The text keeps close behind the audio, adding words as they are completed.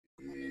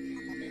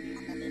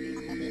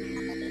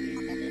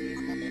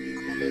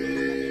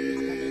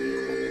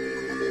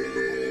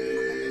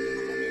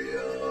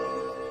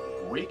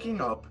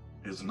Waking Up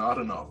is Not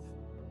Enough.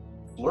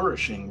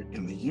 Flourishing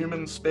in the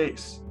Human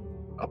Space,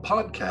 a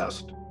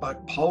podcast by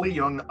Polly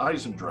Young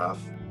Eisendrath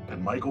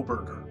and Michael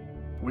Berger.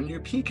 When you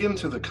peek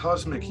into the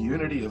cosmic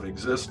unity of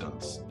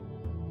existence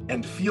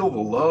and feel the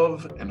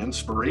love and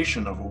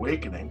inspiration of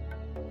awakening,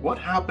 what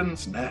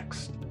happens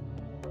next?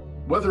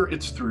 Whether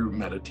it's through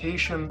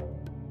meditation,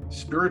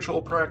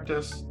 spiritual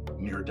practice,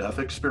 near-death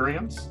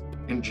experience,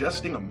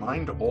 ingesting a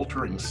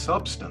mind-altering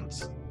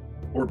substance,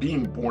 or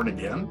being born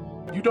again,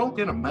 you don't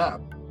get a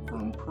map for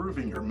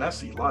improving your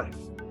messy life.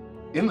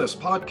 In this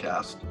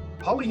podcast,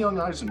 Polly Young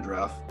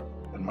Eisendrath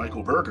and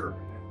Michael Berger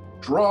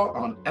draw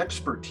on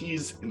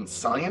expertise in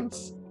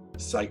science,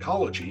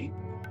 psychology,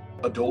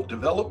 adult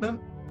development,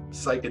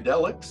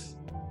 psychedelics,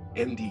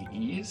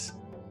 NDEs,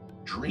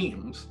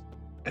 dreams,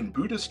 and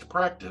Buddhist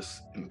practice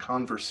in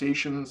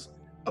conversations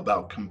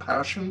about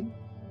compassion,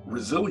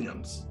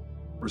 resilience,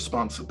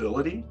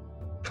 responsibility,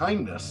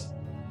 kindness,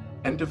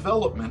 and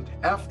development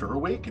after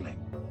awakening.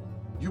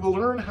 You will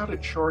learn how to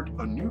chart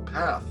a new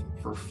path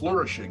for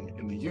flourishing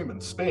in the human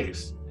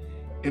space,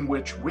 in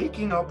which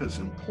waking up is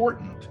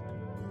important,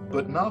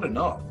 but not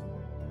enough,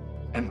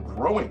 and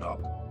growing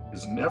up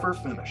is never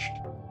finished.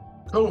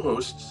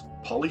 Co-hosts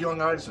Polly Young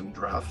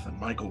Eisendrath and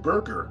Michael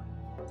Berger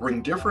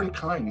bring different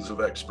kinds of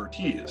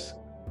expertise.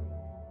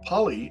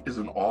 Polly is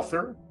an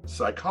author,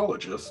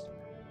 psychologist,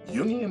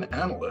 Jungian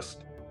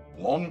analyst,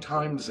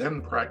 longtime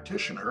Zen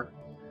practitioner,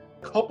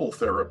 couple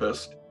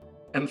therapist,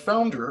 and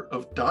founder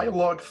of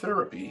Dialogue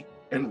Therapy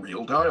and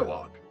Real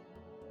Dialogue.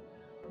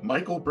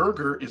 Michael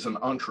Berger is an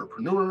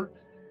entrepreneur,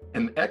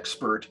 an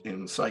expert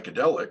in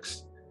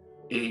psychedelics,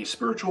 a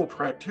spiritual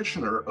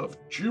practitioner of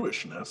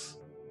Jewishness,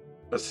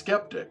 a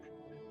skeptic,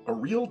 a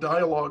Real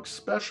Dialogue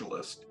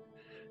specialist,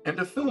 and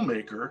a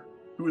filmmaker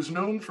who is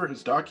known for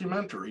his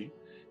documentary,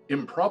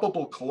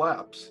 Improbable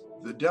Collapse,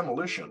 The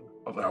Demolition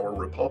of Our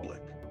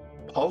Republic.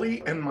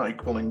 Polly and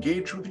Mike will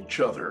engage with each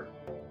other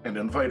and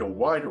invite a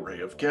wide array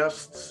of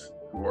guests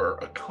who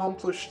are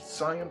accomplished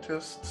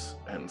scientists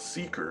and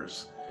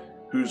seekers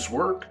whose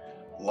work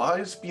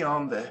lies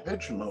beyond the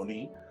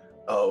hegemony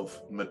of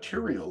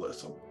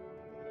materialism.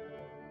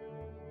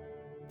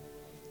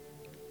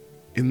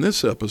 In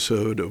this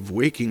episode of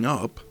Waking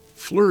Up,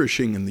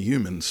 Flourishing in the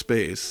Human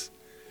Space,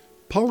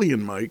 Polly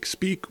and Mike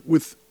speak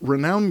with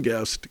renowned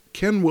guest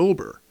Ken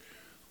Wilber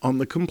on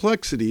the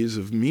complexities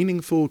of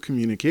meaningful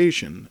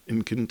communication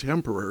in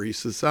contemporary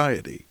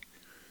society.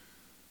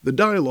 The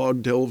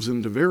dialogue delves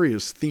into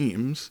various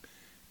themes,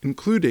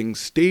 including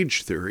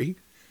stage theory,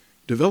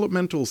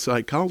 developmental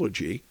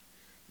psychology,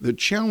 the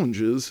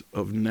challenges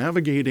of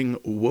navigating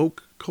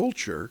woke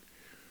culture,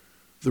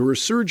 the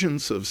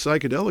resurgence of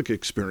psychedelic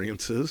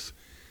experiences,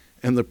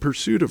 and the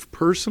pursuit of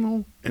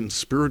personal and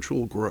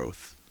spiritual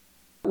growth.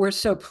 We're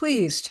so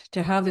pleased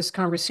to have this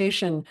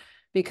conversation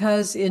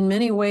because in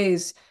many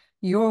ways,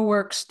 your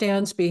work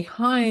stands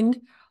behind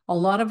a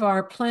lot of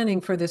our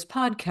planning for this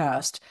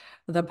podcast.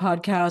 The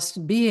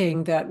podcast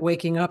being that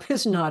waking up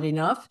is not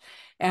enough.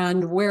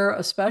 And we're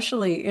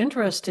especially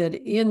interested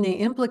in the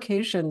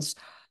implications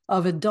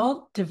of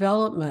adult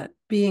development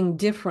being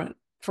different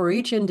for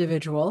each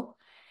individual.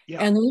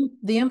 Yeah. And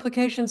the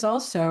implications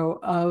also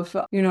of,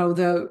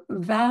 the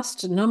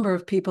vast number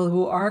of people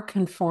who are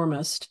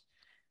conformist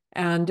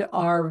and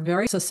are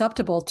very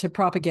susceptible to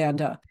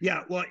propaganda.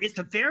 Yeah, well, it's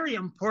a very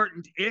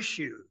important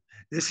issue,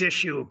 this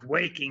issue of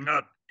waking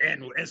up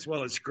and as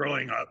well as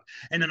growing up.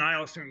 And then I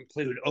also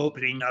include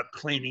opening up,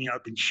 cleaning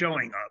up, and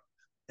showing up.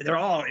 They're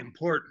all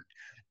important.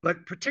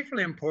 But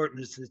particularly important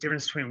is the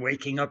difference between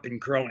waking up and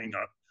growing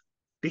up,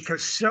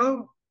 because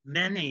so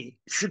many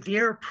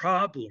severe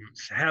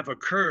problems have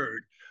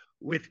occurred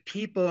with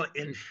people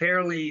in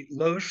fairly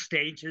low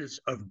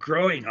stages of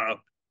growing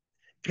up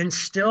can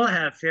still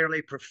have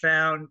fairly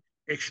profound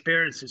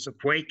experiences of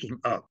waking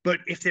up. But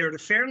if they're at a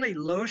fairly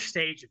low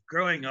stage of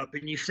growing up,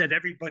 and you said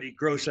everybody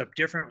grows up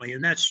differently,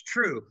 and that's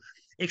true,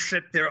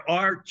 except there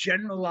are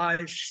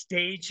generalized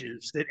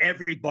stages that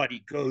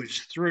everybody goes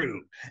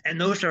through. And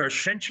those are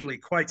essentially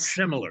quite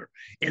similar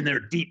in their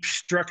deep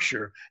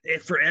structure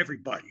for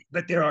everybody.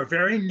 But there are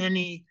very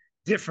many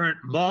different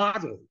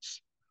models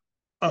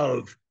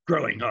of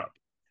growing up.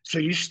 So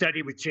you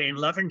study with Jane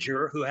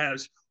Levenger, who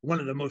has one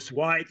of the most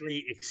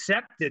widely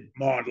accepted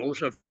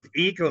models of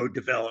ego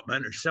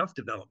development or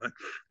self-development,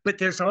 but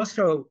there's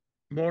also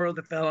moral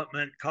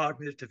development,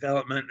 cognitive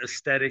development,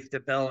 aesthetic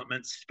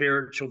development,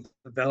 spiritual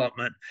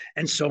development,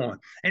 and so on.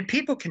 And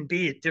people can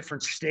be at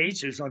different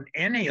stages on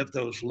any of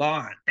those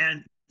lines.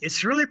 And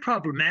it's really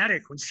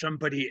problematic when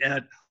somebody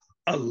at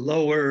a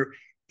lower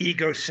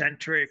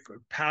egocentric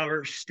or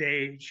power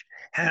stage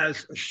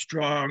has a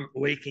strong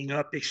waking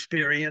up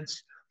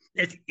experience.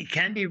 It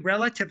can be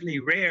relatively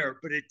rare,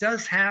 but it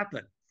does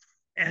happen.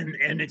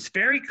 And it's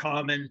very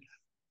common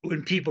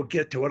when people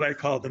get to what I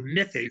call the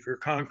mythic or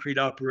concrete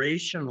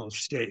operational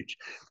stage.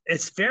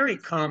 It's very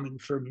common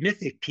for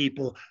mythic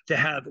people to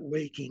have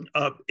waking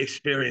up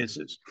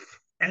experiences.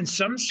 And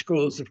some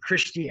schools of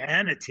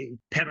Christianity,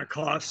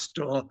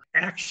 Pentecostal,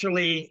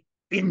 actually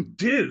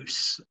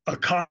induce a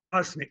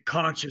cosmic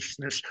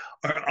consciousness,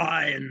 or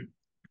I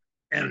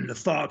and the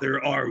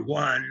Father are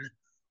one,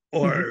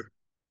 or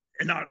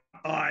not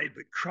I,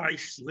 but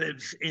Christ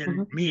lives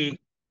in me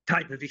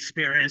type of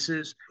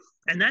experiences.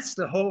 And that's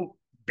the whole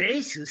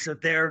basis of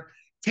their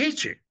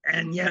teaching.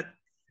 And yet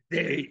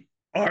they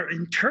are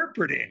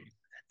interpreting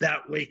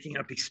that waking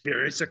up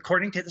experience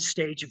according to the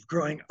stage of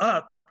growing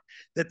up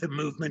that the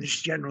movement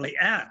is generally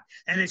at.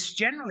 And it's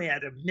generally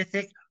at a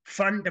mythic,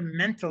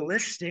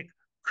 fundamentalistic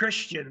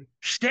Christian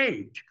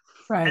stage.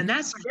 Right. And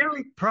that's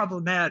very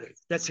problematic.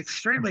 That's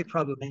extremely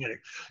problematic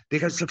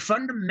because the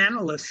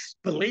fundamentalist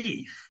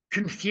belief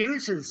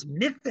confuses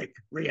mythic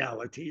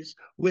realities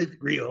with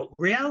real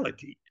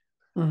reality.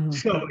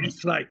 So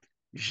it's like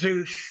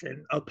Zeus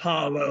and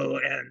Apollo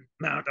and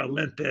Mount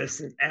Olympus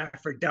and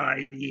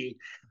Aphrodite,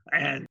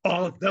 and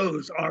all of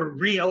those are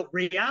real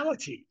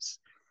realities.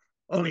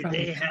 Only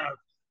they have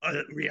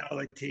a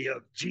reality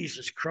of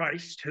Jesus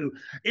Christ, who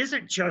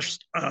isn't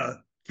just a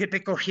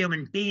typical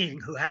human being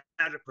who had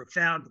a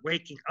profound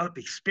waking up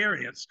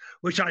experience,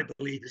 which I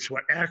believe is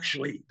what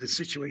actually the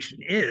situation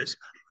is,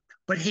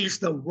 but he's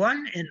the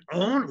one and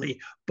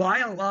only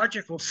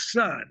biological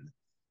son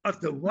of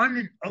the one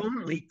and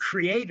only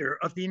creator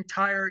of the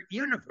entire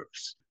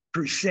universe.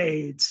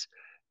 Crusades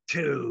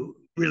to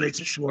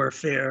religious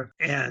warfare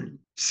and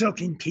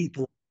soaking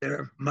people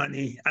their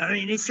money. I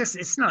mean,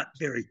 it's not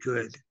very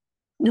good.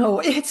 No,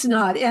 it's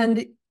not.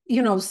 And,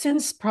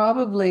 since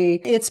probably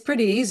it's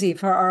pretty easy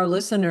for our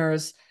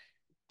listeners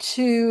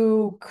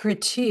to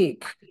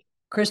critique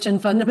Christian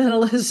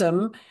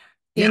fundamentalism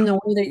in the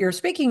way that you're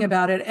speaking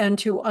about it, and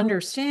to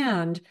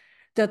understand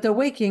that the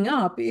waking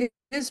up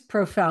is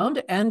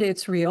profound and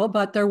it's real,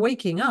 but they're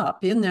waking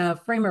up in the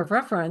frame of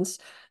reference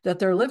that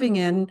they're living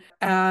in.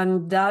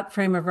 And that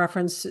frame of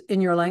reference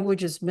in your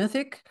language is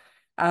mythic.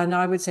 And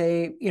I would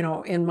say,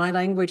 in my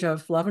language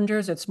of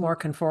Levenger's, it's more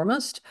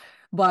conformist,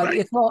 but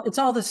it's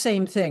all the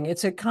same thing.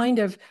 It's a kind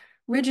of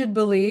rigid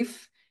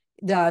belief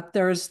that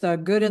there's the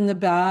good and the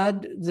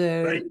bad,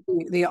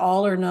 the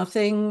all or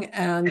nothing,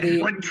 and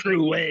the one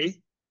true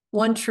way.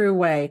 One true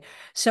way.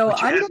 So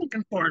I'm going to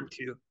conform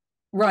to.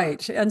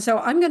 Right. And so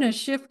I'm going to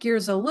shift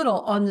gears a little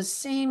on the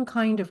same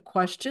kind of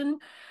question,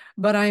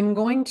 but I'm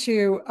going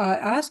to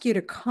ask you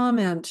to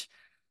comment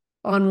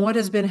on what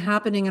has been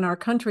happening in our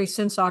country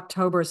since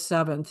October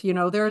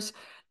 7th. There's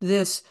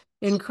this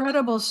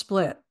incredible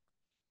split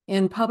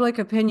in public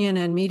opinion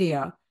and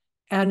media,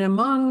 and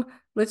among,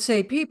 let's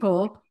say,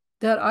 people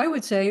that I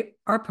would say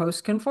are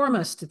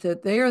post-conformist,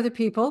 that they are the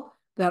people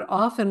that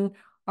often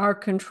are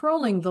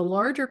controlling the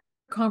larger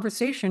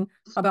conversation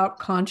about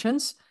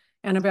conscience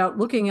and about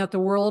looking at the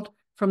world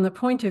from the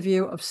point of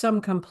view of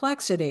some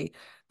complexity.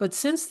 But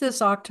since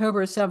this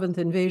October 7th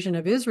invasion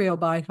of Israel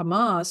by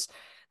Hamas,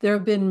 there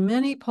have been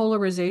many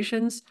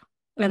polarizations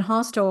and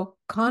hostile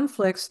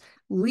conflicts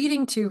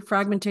leading to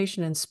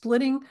fragmentation and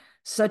splitting,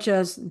 such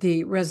as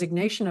the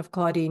resignation of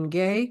Claudine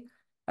Gay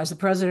as the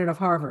president of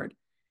Harvard.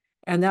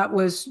 And that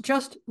was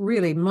just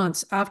really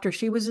months after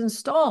she was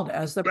installed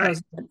as the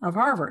president of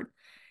Harvard.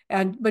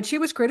 But she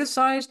was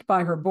criticized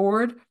by her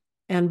board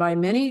and by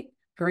many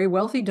very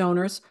wealthy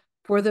donors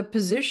for the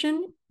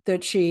position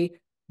that she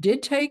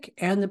did take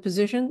and the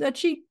position that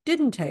she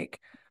didn't take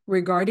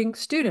regarding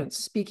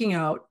students speaking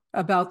out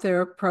about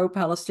their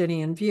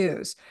pro-Palestinian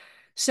views.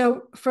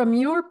 So from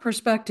your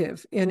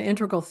perspective in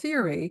integral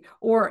theory,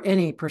 or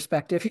any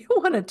perspective you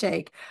want to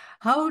take,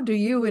 how do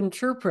you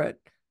interpret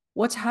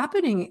what's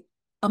happening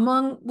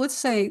among, let's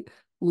say,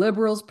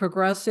 liberals,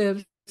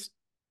 progressives,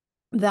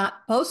 that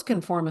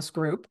post-conformist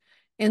group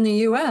in the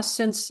US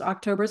since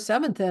October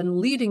 7th and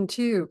leading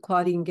to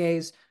Claudine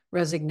Gay's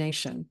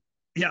resignation?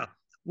 Yeah,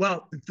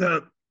 well,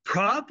 the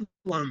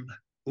problem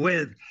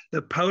with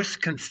the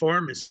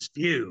post-conformist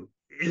view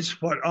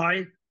is what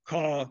I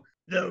call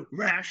the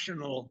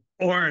rational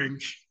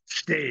orange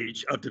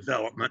stage of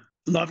development.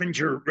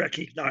 Lovinger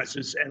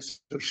recognizes as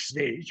the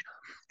stage.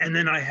 And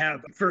then I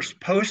have first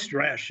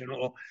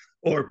post-rational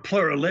or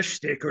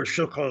pluralistic or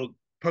so-called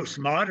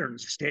postmodern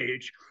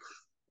stage.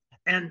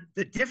 And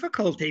the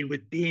difficulty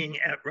with being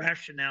at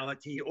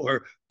rationality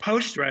or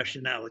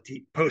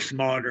post-rationality,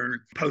 postmodern,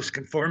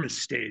 post-conformist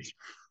stage,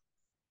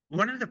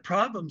 one of the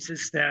problems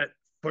is that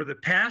for the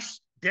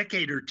past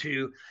decade or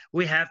two,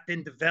 we have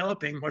been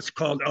developing what's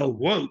called a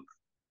woke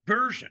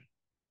version.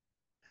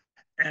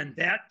 And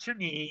that, to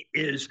me,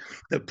 is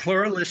the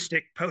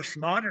pluralistic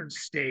postmodern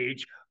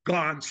stage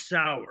gone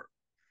sour.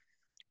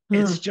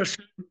 It's just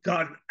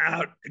gotten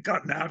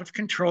out of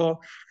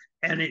control,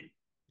 and it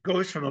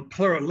goes from a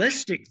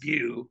pluralistic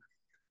view,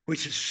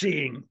 which is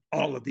seeing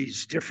all of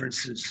these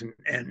differences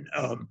and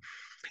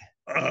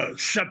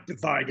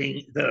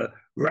subdividing the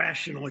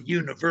rational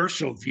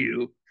universal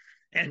view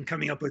and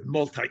coming up with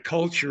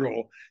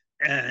multicultural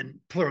and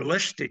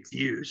pluralistic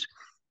views,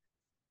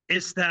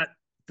 is that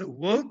the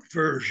woke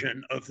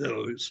version of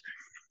those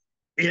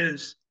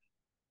is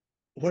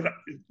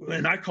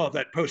when I call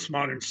that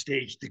postmodern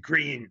stage, the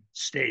green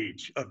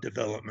stage of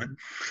development.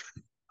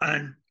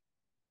 And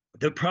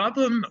the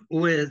problem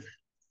with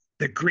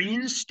The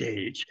green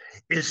stage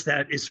is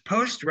that it's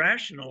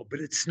post-rational,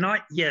 but it's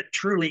not yet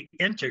truly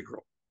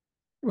integral.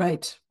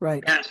 Right,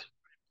 right.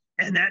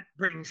 And that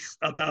brings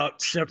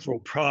about several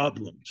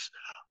problems.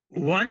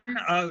 One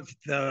of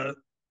the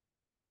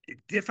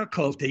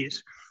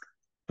difficulties,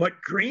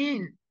 what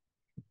green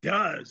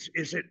does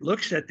is it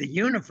looks at the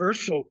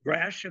universal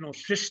rational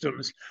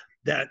systems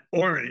that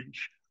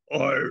orange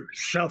or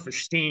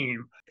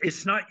self-esteem.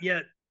 It's not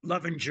yet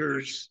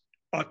Levenger's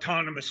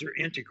autonomous or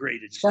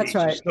integrated stages.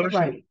 That's right. Those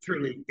right. are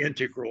truly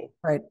integral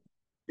right.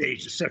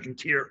 stages, second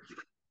tier.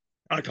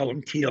 I call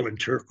them teal and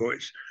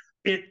turquoise.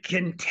 It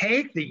can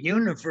take the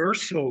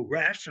universal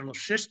rational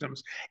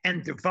systems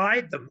and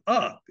divide them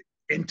up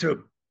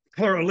into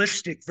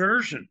pluralistic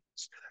versions.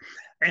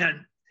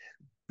 And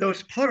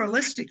those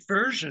pluralistic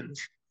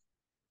versions,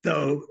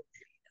 though,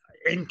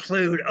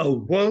 include a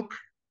woke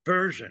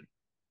version.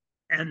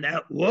 And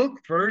that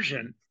woke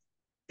version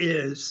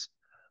is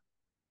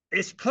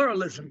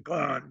pluralism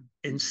gone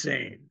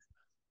insane.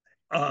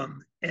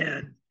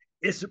 And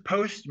it's a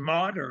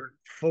postmodern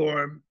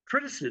form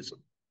criticism.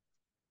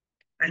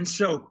 And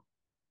so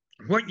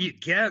what you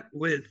get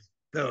with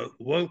the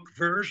woke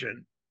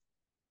version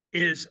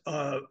is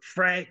a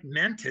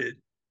fragmented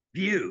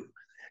view.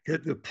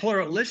 That the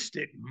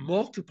pluralistic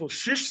multiple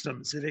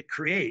systems that it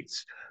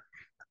creates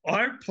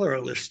are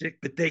pluralistic,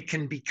 but they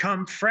can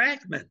become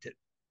fragmented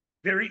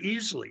very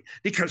easily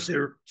because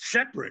they're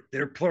separate,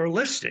 they're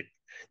pluralistic,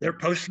 they're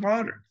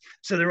postmodern.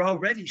 So they're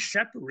already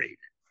separated.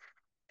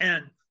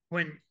 And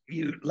when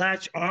you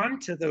latch on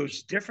to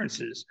those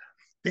differences,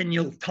 then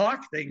you'll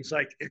talk things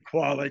like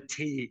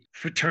equality,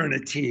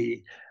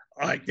 fraternity,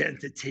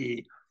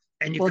 identity.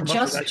 And you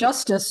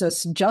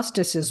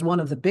justice is one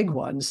of the big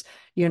ones.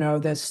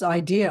 This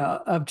idea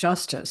of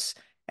justice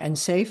and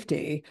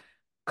safety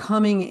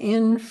coming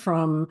in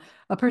from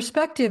a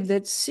perspective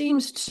that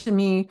seems to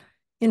me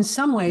in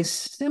some ways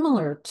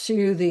similar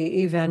to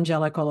the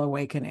evangelical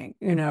awakening.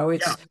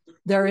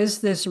 There is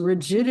this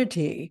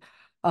rigidity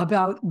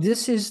about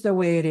this is the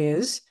way it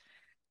is.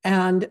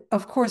 And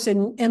of course,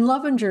 in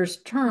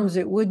Levenger's terms,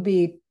 it would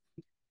be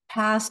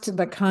past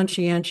the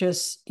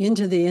conscientious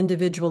into the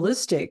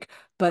individualistic,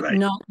 but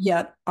not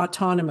yet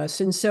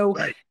autonomous. And so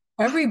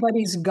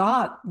everybody's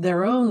got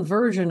their own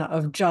version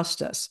of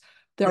justice,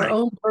 their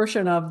own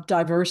version of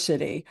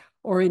diversity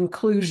or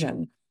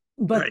inclusion.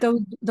 But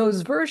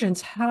those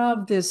versions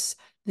have this,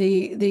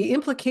 the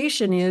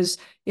implication is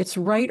it's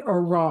right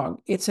or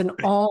wrong. It's an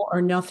all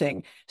or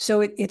nothing.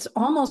 So it's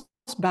almost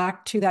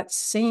back to that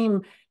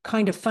same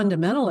kind of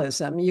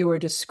fundamentalism you were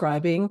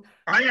describing.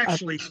 I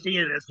actually see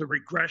it as a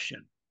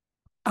regression.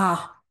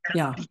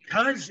 Yeah.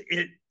 Because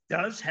it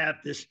does have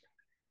this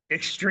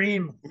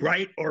extreme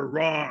right or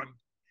wrong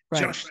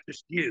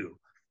justice view,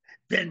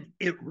 then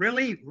it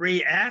really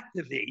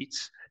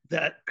reactivates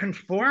that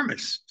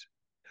conformist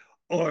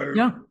or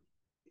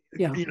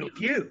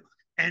view.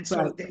 And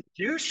so they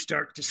do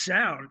start to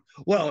sound,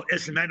 well,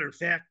 as a matter of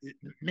fact,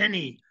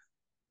 many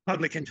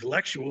public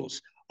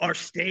intellectuals are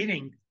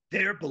stating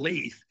their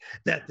belief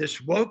that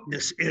this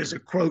wokeness is a,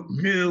 quote,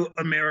 new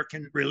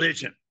American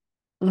religion.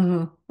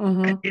 And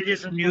it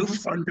is a new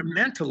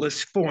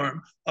fundamentalist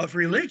form of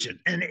religion.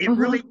 And it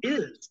really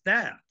is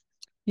that.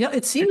 Yeah,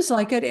 it seems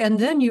like it. And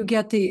then you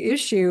get the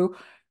issue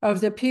of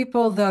the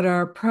people that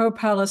are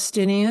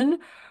pro-Palestinian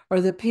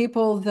or the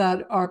people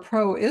that are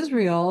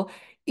pro-Israel,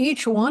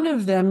 each one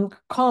of them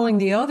calling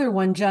the other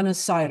one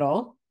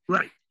genocidal.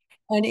 Right.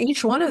 And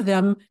each one of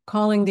them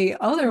calling the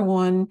other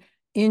one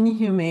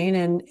inhumane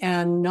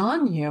and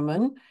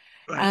non-human.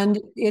 Right. And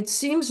it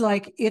seems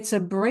like it's a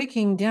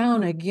breaking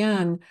down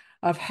again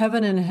of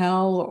heaven and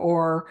hell,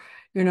 or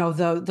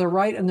the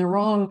right and the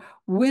wrong,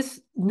 with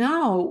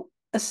now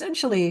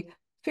essentially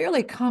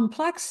fairly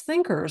complex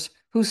thinkers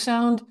who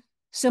sound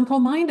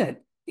simple-minded.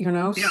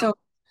 So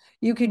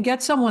you can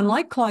get someone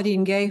like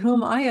Claudine Gay,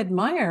 whom I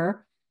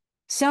admire,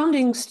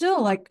 sounding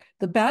still like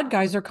the bad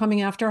guys are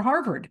coming after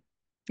Harvard.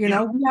 We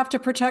have to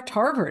protect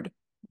Harvard.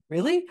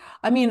 Really?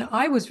 I mean,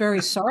 I was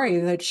very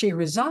sorry that she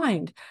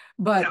resigned,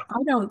 but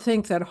I don't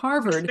think that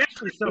Harvard,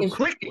 especially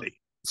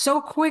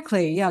so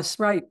quickly. Yes,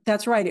 right.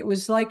 That's right. It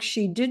was like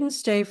she didn't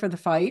stay for the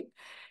fight.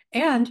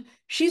 And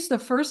she's the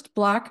first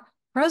Black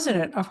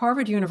president of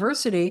Harvard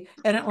University,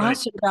 and it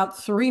lasted about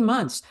 3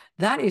 months.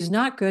 That is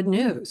not good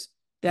news.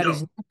 That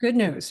is not good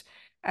news.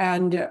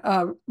 And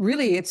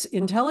really, it's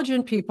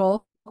intelligent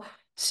people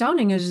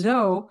sounding as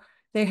though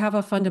they have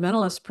a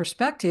fundamentalist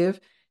perspective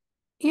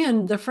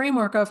in the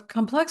framework of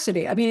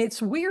complexity. I mean,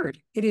 it's weird.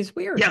 It is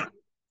weird. Yeah,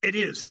 it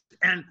is.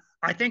 And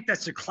I think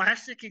that's a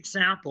classic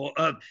example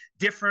of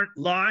different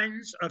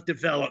lines of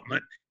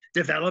development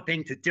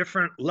developing to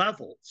different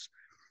levels.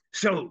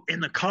 So in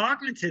the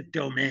cognitive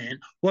domain,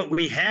 what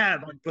we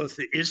have on both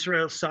the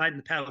Israel side and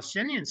the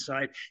Palestinian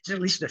side is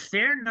at least a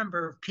fair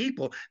number of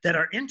people that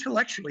are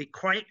intellectually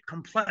quite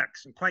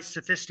complex and quite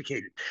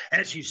sophisticated.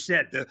 As you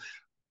said, the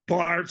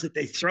barbs that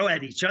they throw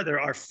at each other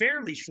are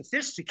fairly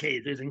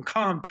sophisticated and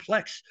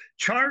complex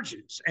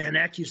charges and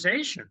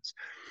accusations.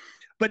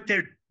 But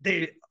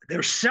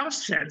their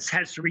self-sense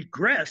has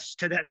regressed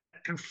to that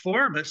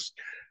conformist,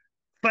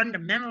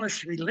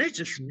 fundamentalist,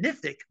 religious,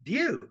 mythic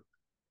view.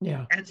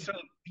 Yeah. And so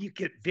you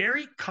get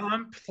very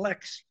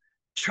complex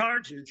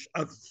charges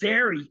of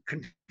very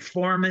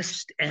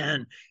conformist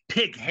and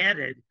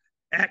pig-headed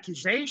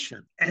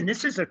accusation. And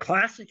this is a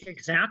classic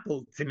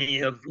example to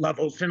me of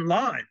levels and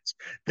lines,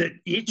 that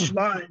each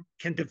line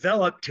can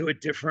develop to a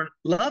different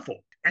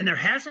level. And there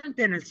hasn't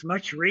been as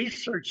much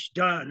research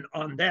done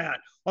on that,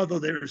 although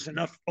there's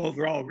enough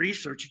overall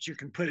research that you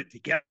can put it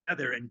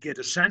together and get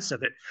a sense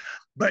of it.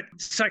 But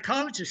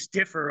psychologists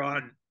differ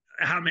on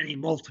how many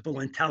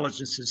multiple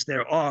intelligences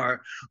there are.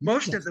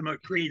 Most of them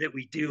agree that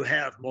we do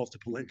have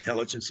multiple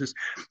intelligences.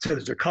 So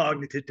there's a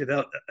cognitive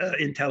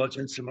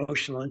intelligence,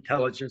 emotional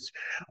intelligence,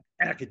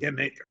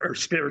 academic or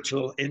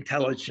spiritual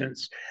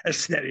intelligence,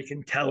 aesthetic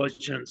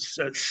intelligence,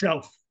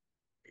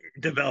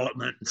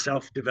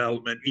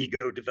 self-development,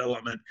 ego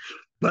development.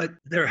 But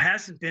there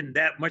hasn't been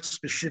that much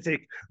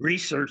specific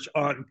research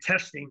on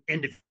testing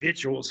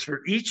individuals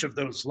for each of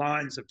those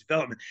lines of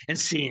development and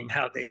seeing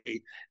how they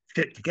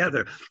fit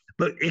together.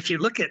 But if you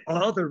look at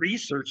all the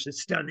research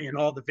that's done in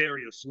all the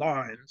various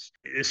lines,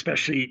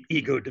 especially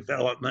ego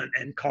development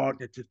and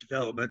cognitive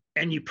development,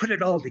 and you put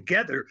it all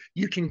together,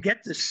 you can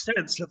get the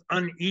sense of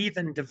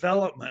uneven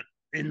development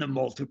in the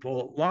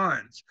multiple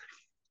lines.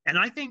 And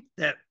I think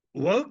that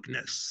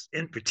wokeness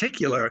in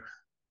particular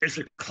is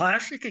a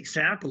classic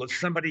example of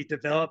somebody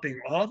developing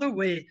all the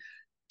way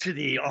to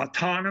the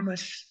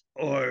autonomous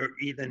or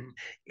even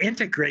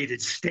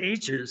integrated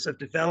stages of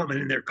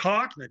development in their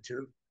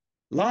cognitive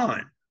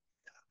line,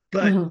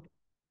 but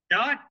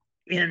not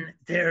in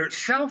their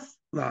self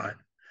line.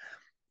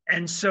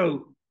 And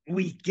so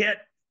we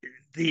get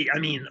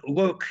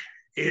woke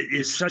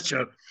is such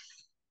a,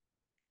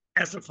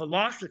 as a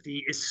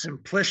philosophy, is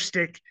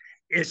simplistic,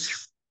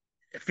 it's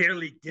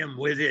fairly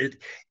dim-witted,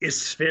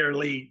 it's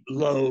fairly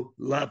low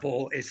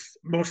level, it's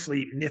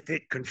mostly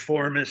mythic,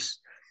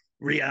 conformist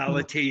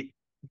reality,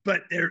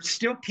 but there's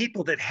still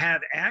people that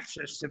have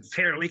access to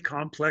fairly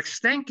complex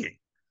thinking.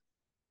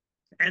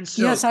 And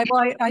so, yes, I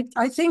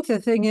think the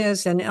thing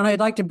is, and I'd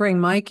like to bring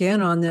Mike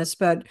in on this,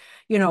 but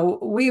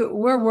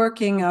we're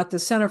working at the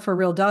Center for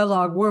Real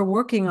Dialogue. We're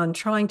working on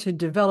trying to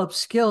develop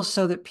skills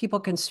so that people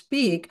can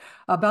speak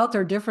about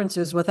their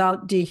differences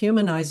without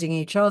dehumanizing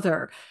each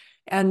other.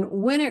 And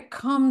when it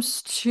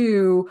comes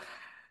to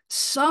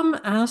some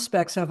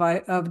aspects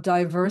of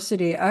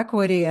diversity,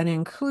 equity, and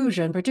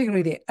inclusion,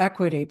 particularly the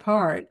equity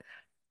part,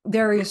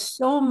 there is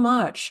so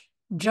much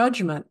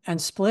judgment and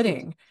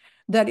splitting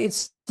that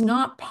it's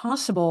not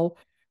possible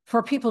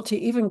for people to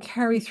even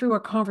carry through a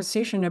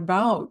conversation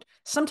about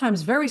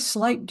sometimes very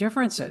slight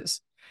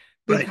differences,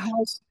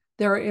 because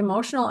their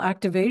emotional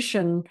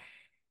activation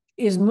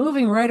is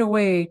moving right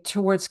away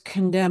towards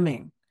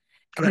condemning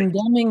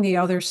the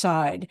other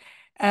side.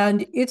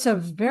 And it's a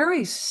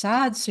very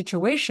sad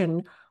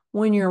situation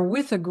when you're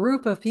with a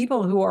group of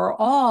people who are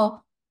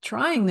all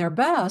trying their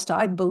best,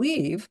 I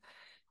believe,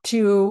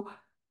 to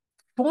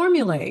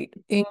formulate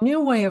a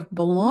new way of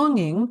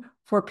belonging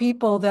for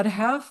people that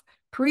have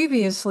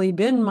previously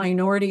been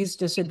minorities,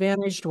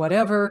 disadvantaged,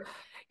 whatever.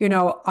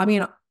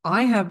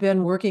 I have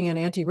been working in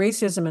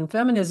anti-racism and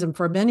feminism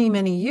for many,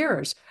 many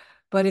years,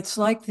 but it's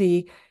like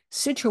the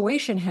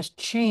situation has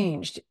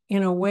changed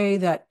in a way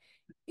that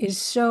is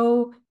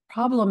so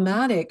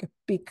problematic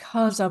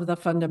because of the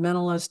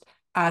fundamentalist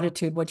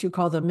attitude, what you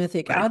call the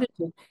mythic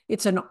attitude.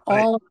 It's an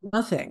all or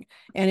nothing.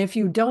 And if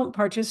you don't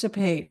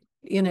participate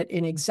in it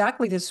in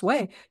exactly this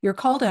way, you're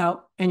called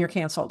out and you're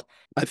canceled.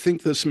 I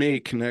think this may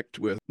connect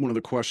with one of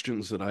the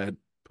questions that I had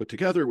put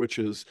together, which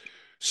is,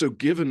 so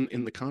given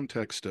in the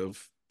context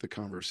of the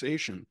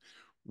conversation,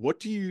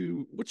 what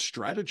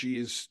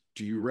strategies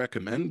do you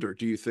recommend or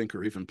do you think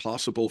are even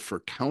possible for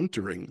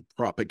countering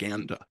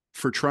propaganda,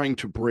 for trying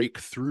to break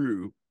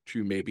through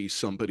to maybe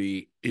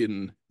somebody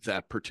in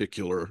that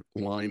particular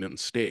line and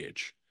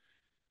stage?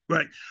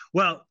 Right.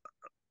 Well,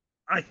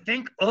 I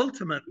think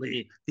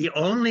ultimately the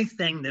only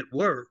thing that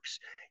works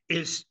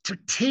is to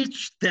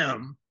teach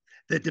them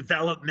the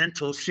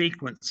developmental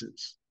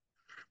sequences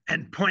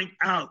and point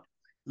out,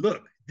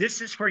 look, this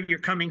is where you're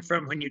coming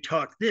from when you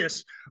talk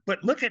this,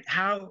 but look at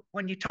how,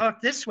 when you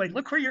talk this way,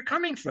 look where you're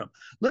coming from.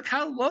 Look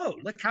how low,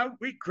 look how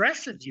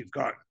regressive you've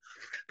gotten,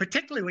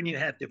 particularly when you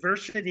have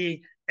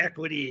diversity,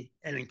 equity,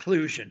 and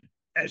inclusion,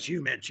 as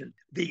you mentioned.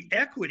 The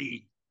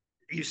equity,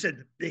 you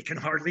said they can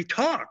hardly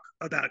talk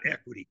about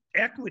equity.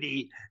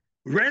 Equity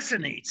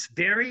resonates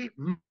very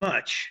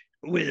much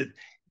with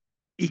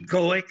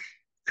egoic,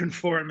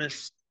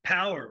 conformist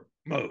power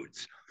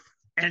modes.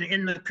 And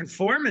in the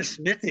conformist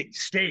mythic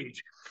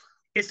stage,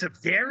 it's a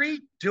very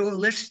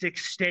dualistic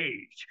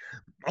stage.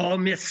 All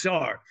myths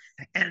are.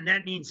 And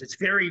that means it's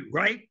very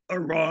right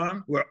or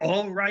wrong. We're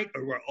all right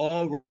or we're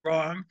all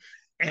wrong.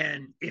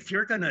 And if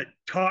you're going to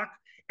talk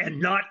and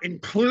not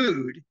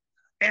include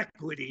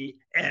equity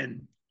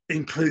and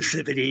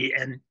inclusivity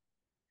and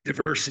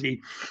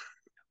diversity,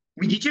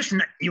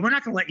 we're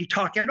not going to let you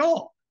talk at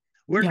all.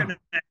 We're going to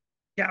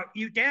shout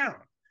you down.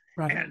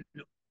 Right. And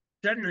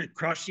sudden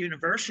across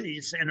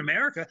universities in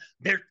America,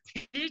 they're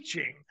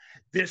teaching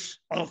this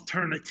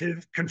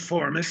alternative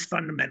conformist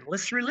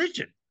fundamentalist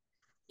religion.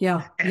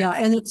 Yeah,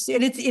 and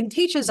it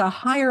teaches a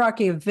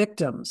hierarchy of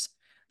victims.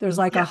 There's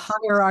like a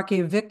hierarchy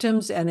of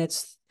victims, and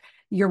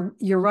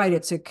you're right.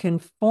 It's a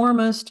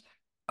conformist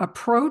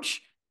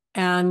approach,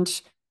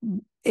 and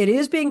it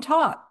is being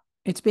taught.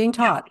 It's being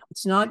taught.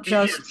 It's not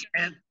just,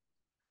 and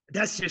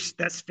that's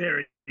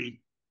very,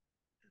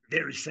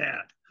 very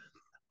sad.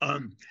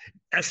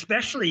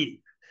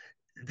 Especially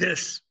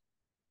this,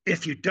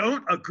 if you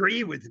don't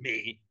agree with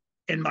me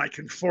in my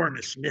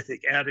conformist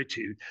mythic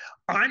attitude,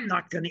 I'm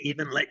not going to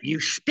even let you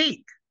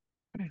speak.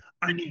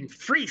 I mean,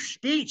 free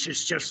speech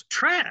is just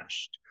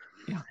trashed.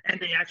 Yeah. And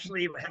they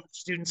actually have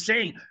students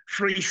saying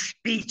free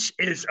speech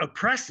is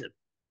oppressive.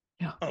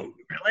 Yeah. Oh,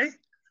 really?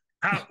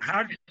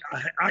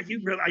 Are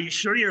you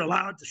sure you're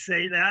allowed to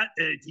say that?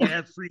 Do you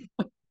have free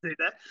to say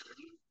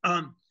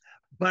that?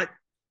 But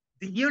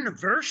the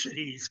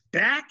universities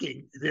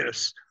backing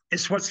this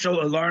is what's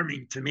so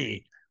alarming to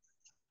me.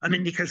 I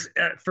mean, because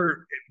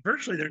for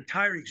virtually their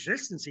entire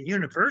existence, a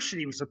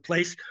university was a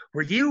place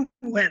where you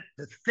went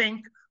to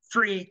think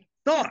free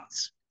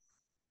thoughts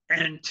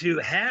and to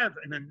have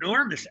an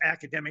enormous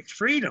academic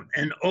freedom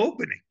and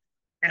opening.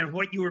 And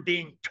what you were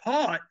being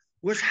taught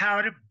was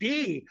how to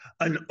be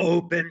an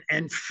open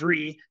and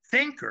free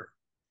thinker.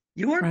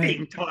 You weren't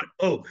being taught,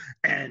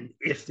 and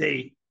if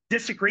they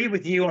disagree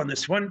with you on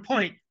this one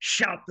point,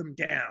 shout them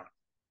down.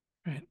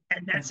 Right.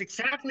 And that's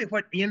exactly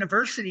what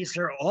universities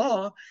are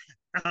all.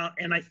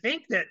 And I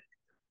think that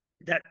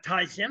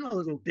ties in a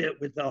little bit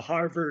with the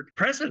Harvard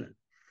president.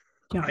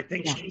 Yeah. I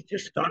think she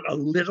just got a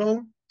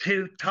little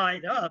too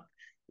tied up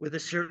with a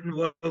certain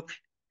woke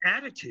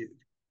attitude.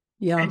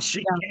 Yeah. And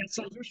she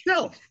canceled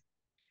herself.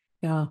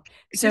 Yeah.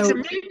 Just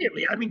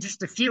immediately, I mean,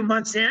 just a few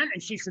months in,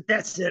 and she said,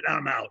 that's it,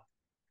 I'm out.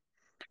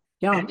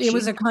 Yeah, it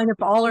was a kind of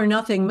all or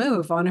nothing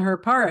move on her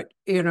part.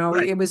 You know,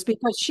 It was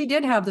because she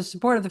did have the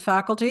support of the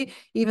faculty.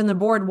 Even the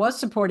board was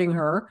supporting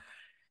her.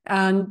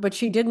 But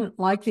she didn't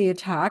like the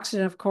attacks.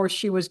 And of course,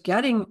 she was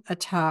getting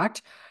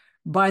attacked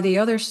by the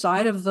other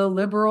side of the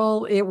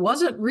liberal. It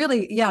wasn't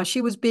really, she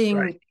was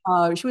being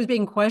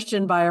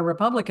questioned by a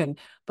Republican,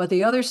 but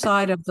the other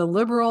side of the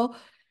liberal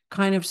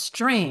kind of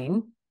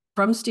strain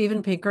from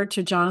Steven Pinker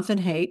to Jonathan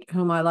Haidt,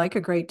 whom I like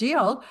a great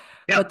deal.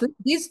 Yeah. But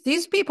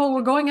these people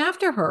were going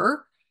after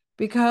her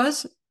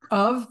because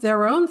of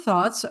their own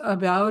thoughts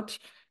about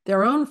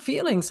their own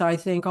feelings, I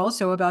think,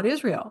 also about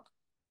Israel.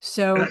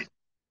 So,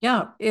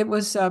 it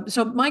was.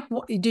 So, Mike,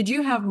 did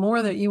you have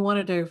more that you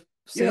wanted to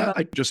say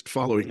about? Just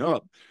following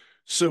up.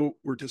 So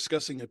we're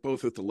discussing it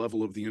both at the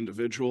level of the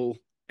individual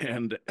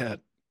and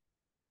at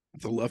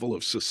the level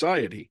of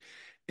society.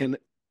 And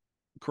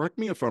correct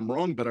me if I'm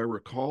wrong, but I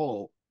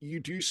recall you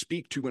do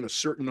speak to when a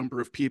certain number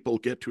of people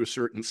get to a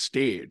certain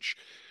stage,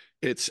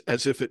 it's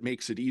as if it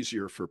makes it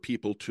easier for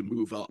people to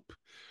move up.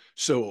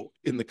 So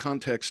in the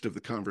context of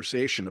the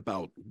conversation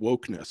about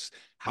wokeness,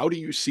 how do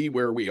you see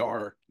where we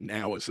are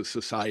now as a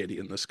society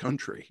in this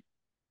country?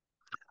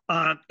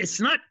 It's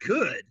not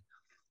good.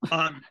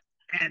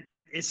 And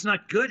it's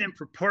not good in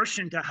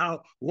proportion to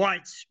how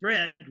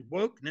widespread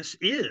wokeness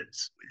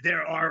is.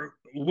 There are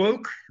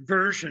woke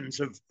versions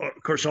of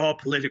course, all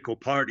political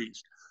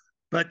parties,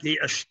 but the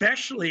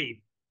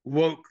especially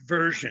woke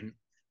version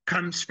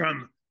comes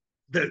from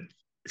the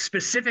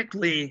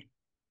specifically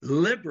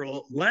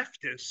liberal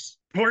leftist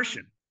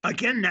portion.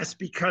 Again, that's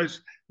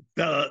because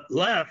the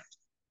left,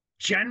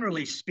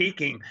 generally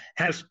speaking,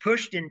 has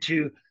pushed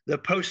into the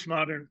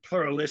postmodern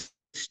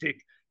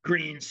pluralistic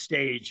green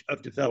stage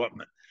of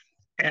development.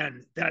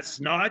 And that's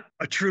not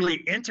a truly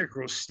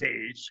integral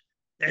stage.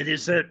 That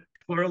is a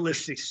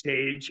pluralistic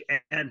stage.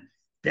 And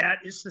that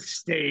is the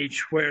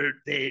stage where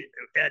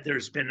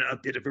there's been a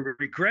bit of a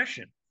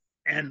regression.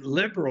 And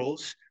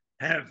liberals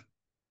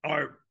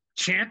are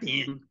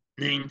championing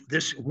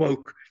this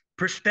woke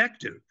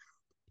perspective.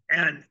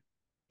 And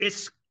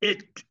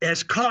it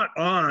has caught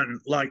on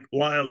like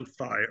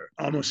wildfire.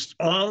 Almost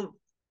all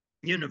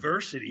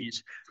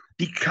universities,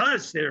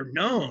 because they're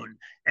known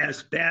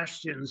as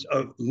bastions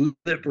of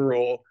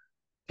liberal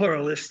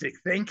pluralistic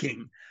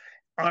thinking,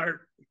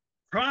 are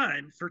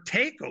primed for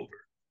takeover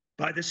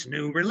by this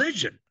new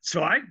religion.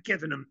 So I've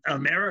given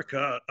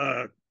America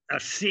a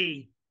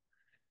C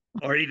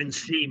or even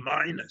C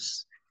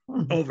minus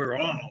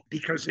overall,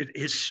 because it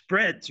is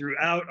spread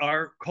throughout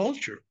our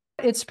culture.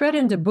 It spread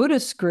into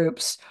Buddhist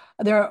groups.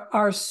 There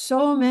are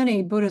so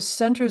many Buddhist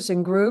centers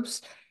and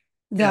groups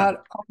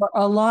that are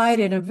allied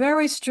in a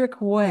very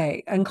strict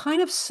way and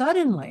kind of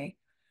suddenly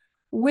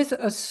with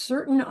a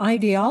certain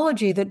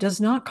ideology that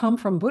does not come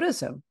from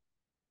Buddhism.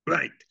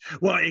 Right.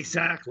 Well,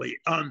 exactly.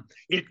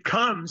 It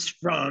comes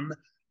from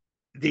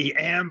the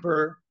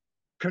amber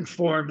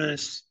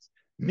conformist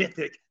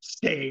mythic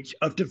stage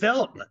of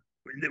development.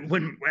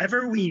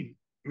 Whenever we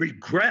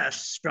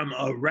regress from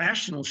a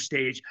rational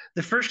stage,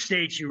 the first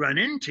stage you run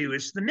into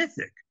is the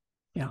mythic.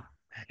 Yeah.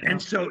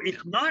 And so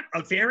it's not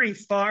a very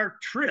far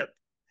trip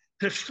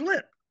to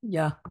slip.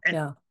 Yeah.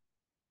 And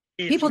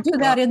People do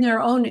that in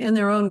their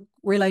own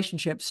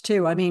relationships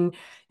too. I mean,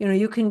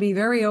 you can be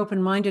very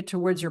open-minded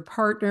towards your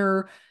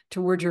partner,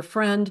 towards your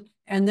friend,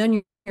 and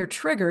then you're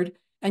triggered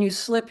and you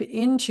slip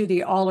into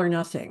the all or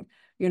nothing.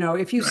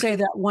 If you say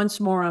that once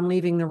more, I'm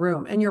leaving the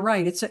room. And you're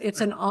right,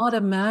 it's an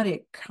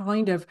automatic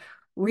kind of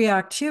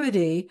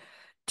reactivity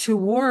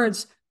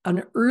towards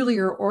an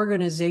earlier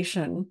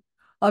organization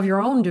of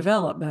your own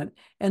development.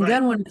 And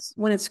then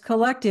when it's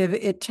collective,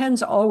 it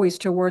tends always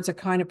towards a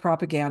kind of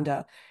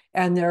propaganda.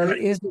 And there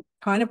is a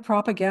kind of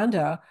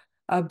propaganda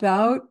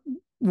about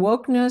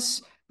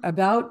wokeness,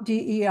 about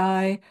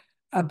DEI,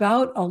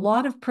 about a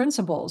lot of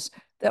principles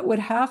that would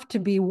have to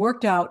be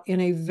worked out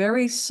in a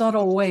very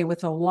subtle way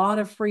with a lot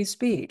of free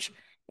speech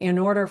in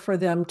order for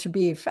them to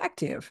be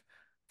effective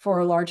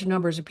for large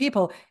numbers of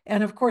people.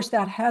 And of course,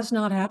 that has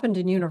not happened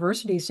in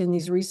universities in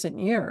these recent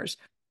years.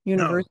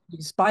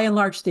 Universities, by and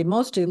large, the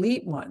most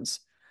elite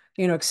ones,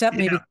 except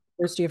maybe the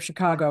University of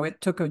Chicago,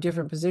 it took a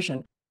different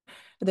position.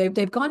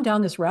 They've gone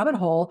down this rabbit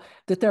hole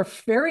that they're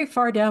very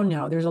far down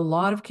now. There's a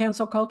lot of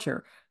cancel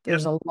culture.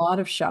 There's a lot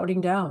of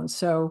shouting down.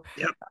 So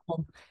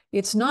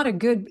it's not a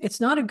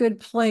good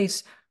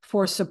place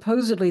for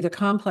supposedly the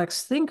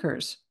complex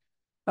thinkers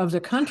of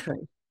the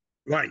country.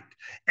 Right.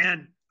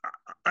 And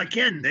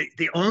again,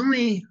 the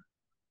only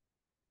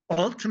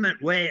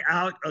ultimate way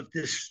out of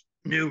this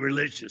new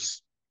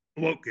religious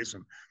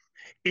wokeism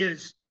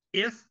is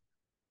if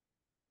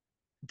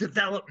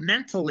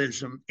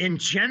developmentalism in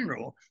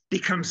general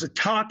becomes a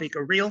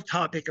real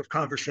topic of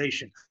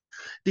conversation.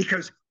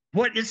 Because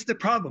what is the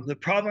problem? The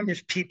problem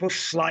is people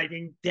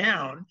sliding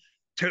down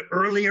to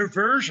earlier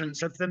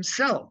versions of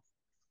themselves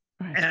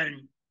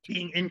and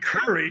being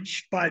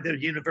encouraged by the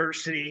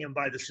university and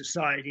by the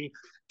society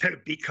to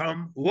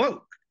become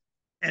woke.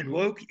 And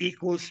woke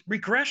equals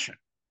regression.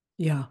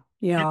 Yeah.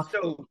 And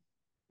so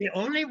the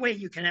only way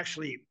you can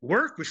actually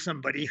work with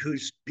somebody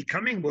who's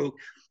becoming woke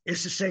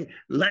is to say,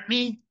 let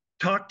me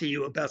talk to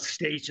you about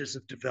stages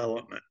of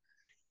development.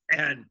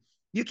 And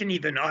you can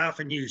I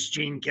often use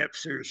Gene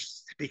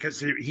Gebser's, because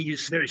he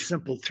used very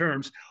simple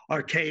terms: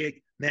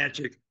 archaic,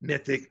 magic,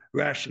 mythic,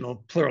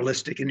 rational,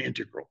 pluralistic, and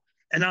integral.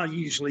 And I'll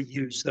usually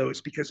use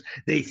those because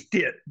they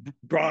fit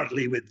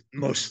broadly with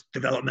most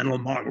developmental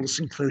models,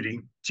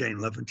 including Jane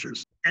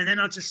Levenger's. And then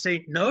I'll just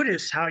say,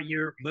 notice how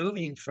you're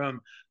moving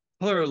from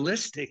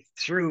pluralistic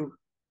through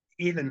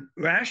even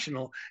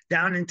rational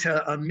down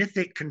into a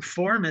mythic,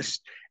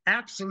 conformist,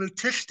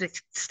 absolutistic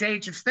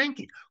stage of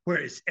thinking,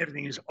 whereas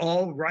everything is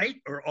all right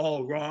or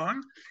all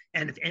wrong.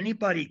 And if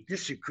anybody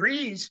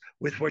disagrees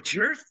with what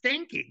you're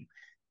thinking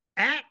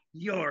at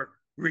your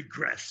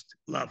regressed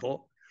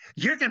level,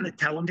 you're going to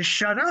tell them to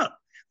shut up.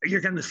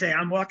 You're going to say,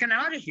 I'm walking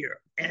out of here,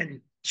 and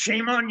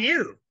shame on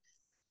you.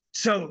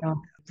 So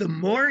the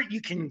more you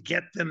can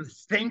get them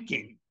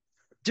thinking,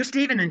 just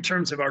even in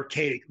terms of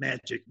archaic,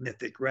 magic,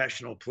 mythic,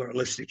 rational,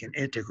 pluralistic, and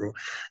integral,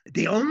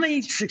 the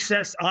only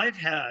success I've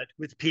had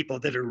with people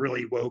that are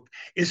really woke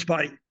is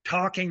by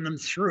talking them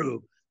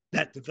through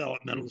that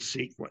developmental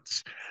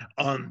sequence.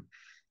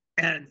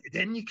 And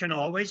then you can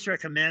always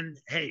recommend,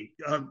 hey,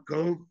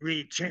 go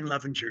read Jane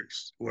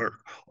Levenger's work,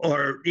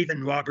 or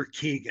even Robert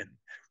Keegan,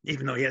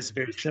 even though he has a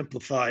very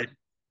simplified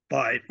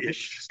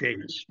 5-ish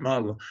stage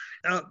model.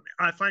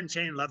 I find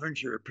Jane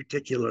Levenger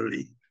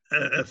particularly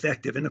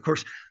effective. And of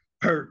course,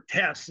 her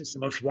test is the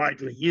most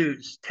widely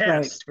used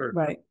test.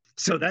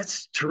 So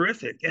that's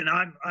terrific. And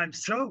I'm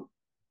so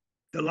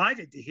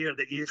delighted to hear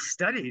that you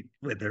studied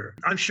with her.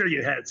 I'm sure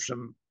you had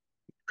some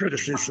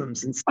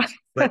criticisms and stuff,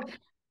 but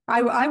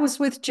I was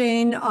with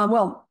Jane.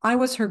 I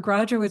was her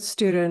graduate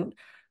student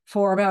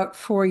for about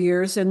 4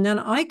 years. And then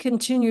I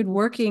continued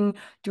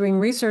doing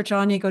research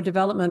on ego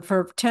development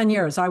for 10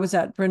 years. I was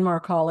at Bryn Mawr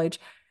College.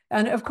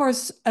 And of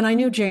course, and I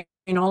knew Jane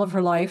all of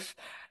her life.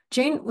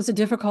 Jane was a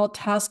difficult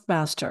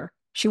taskmaster.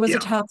 She was a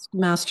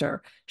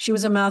taskmaster. She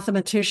was a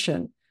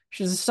mathematician.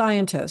 She was a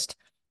scientist.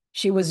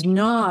 She was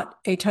not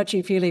a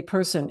touchy-feely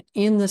person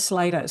in the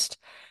slightest.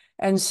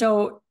 And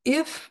so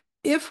if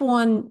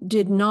one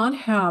did not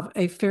have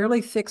a fairly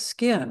thick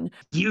skin.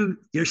 You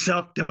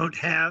yourself don't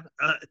have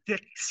a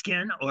thick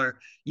skin, or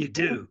you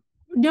do?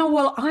 No,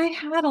 well, I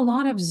had a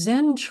lot of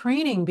Zen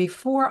training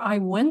before I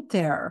went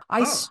there.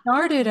 I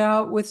started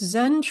out with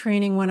Zen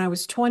training when I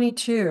was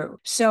 22.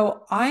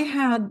 So I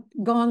had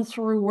gone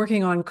through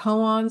working on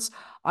koans.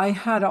 I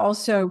had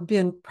also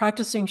been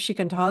practicing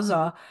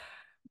shikantaza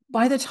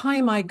by the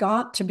time I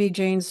got to be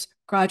Jane's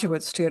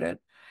graduate student.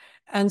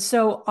 And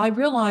so I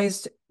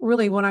realized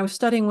really when I was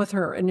studying with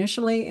her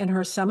initially in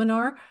her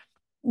seminar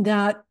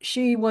that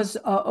she was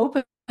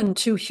open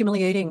to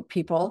humiliating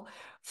people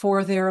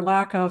for their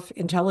lack of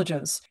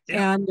intelligence.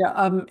 And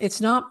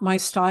it's not my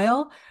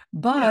style,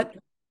 but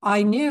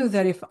I knew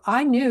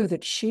that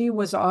she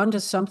was onto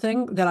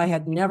something that I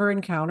had never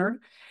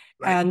encountered.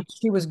 And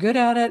she was good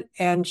at it.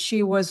 And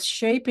she was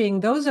shaping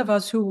those of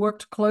us who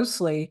worked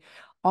closely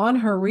on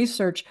her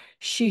research.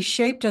 She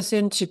shaped us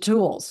into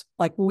tools.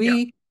 Like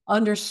we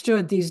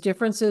understood these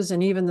differences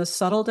and even the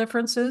subtle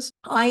differences.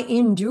 I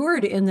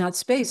endured in that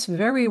space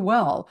very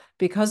well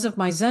because of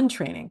my Zen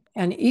training.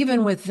 And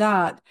even with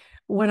that,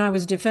 when I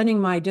was defending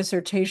my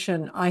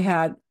dissertation, I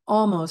had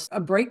almost a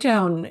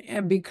breakdown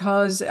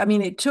because, I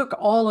mean, it took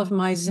all of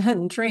my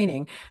Zen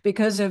training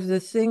because of the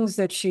things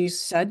that she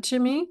said to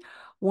me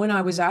when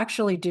I was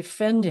actually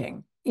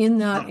defending in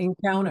that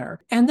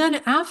encounter. And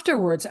then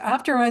afterwards,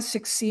 after I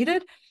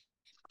succeeded,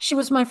 she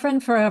was my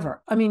friend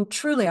forever. I mean,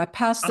 truly, I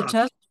passed the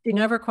test. She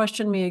never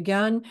questioned me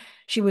again.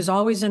 She was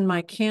always in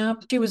my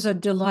camp. She was a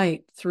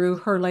delight through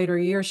her later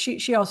years.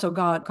 She also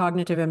got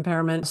cognitive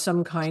impairment,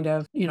 some kind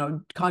of,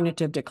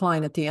 cognitive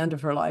decline at the end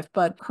of her life.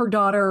 But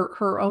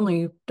her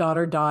only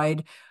daughter,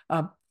 died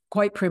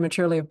quite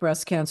prematurely of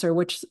breast cancer,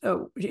 which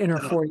in her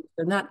 40s,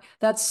 and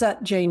that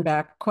set Jane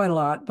back quite a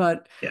lot.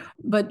 But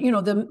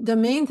the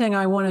main thing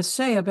I want to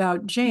say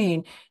about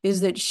Jane is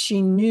that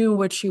she knew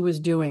what she was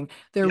doing.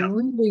 There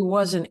really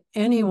wasn't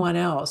anyone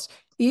else,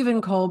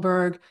 even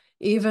Kohlberg,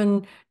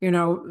 even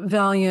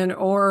Valiant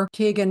or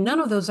Keegan. None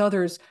of those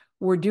others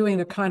were doing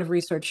the kind of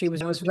research she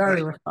was. It was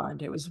very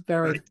refined. It was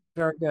very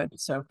very good.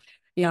 So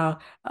yeah.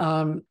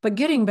 But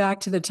getting back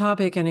to the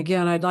topic, and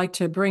again, I'd like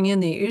to bring in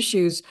the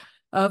issues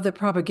of the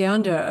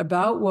propaganda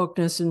about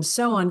wokeness and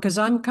so on, because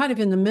I'm kind of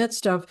in the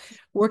midst of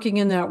working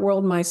in that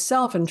world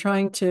myself and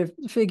trying to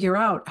figure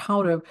out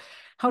how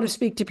to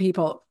speak to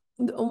people.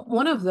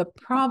 One of the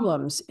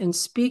problems in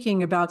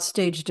speaking about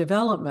stage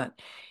development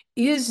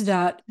is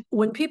that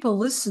when people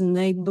listen,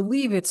 they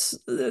believe it's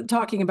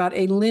talking about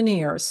a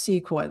linear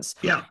sequence.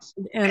 Yeah,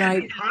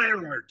 and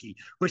hierarchy,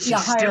 which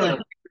is still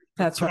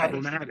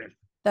problematic. Right.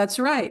 That's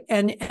right.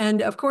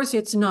 And of course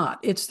it's not.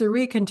 It's the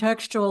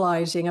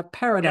recontextualizing of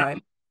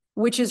paradigm,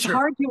 which is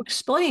hard to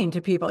explain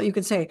to people. You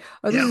could say,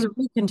 oh, this is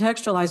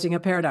recontextualizing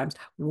of paradigms.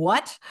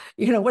 What?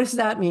 What does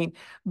that mean?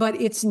 But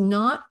it's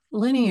not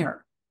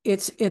linear.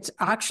 It's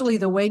actually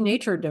the way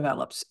nature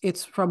develops.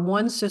 It's from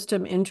one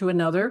system into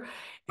another,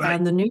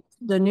 and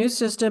the new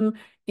system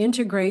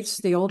integrates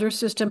the older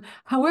system.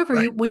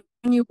 However, when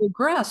you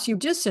regress, you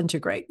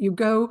disintegrate. You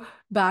go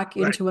back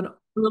into an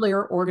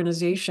earlier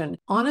organization.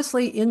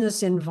 Honestly, in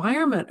this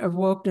environment of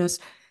wokeness,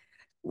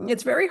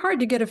 it's very hard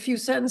to get a few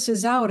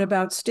sentences out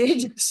about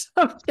stages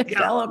of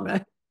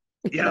development.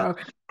 And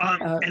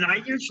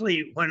I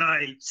usually, when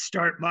I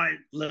start my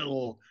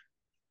little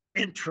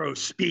intro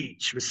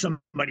speech with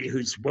somebody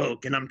who's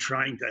woke and I'm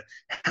trying to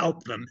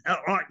help them,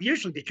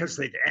 usually because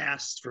they've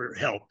asked for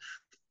help.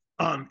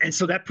 And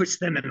so that puts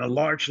them in a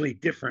largely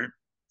different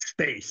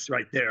space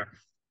right there,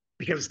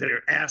 because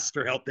they're asked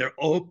for help. They're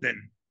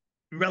open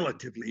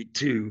relatively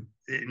to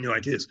new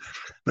ideas.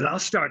 But I'll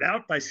start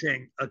out by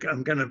saying,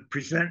 I'm going to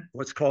present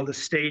what's called a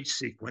stage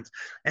sequence.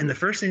 And the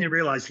first thing you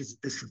realize is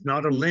this is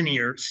not a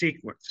linear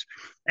sequence.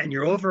 And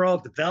your overall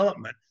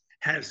development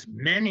has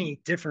many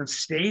different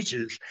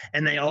stages,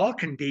 and they all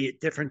can be at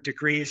different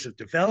degrees of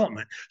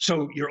development.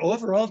 So your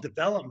overall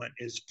development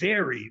is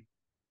very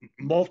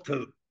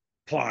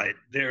multiplied,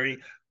 very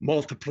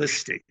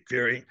multiplistic,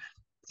 very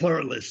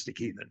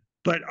pluralistic even.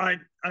 But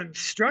I'm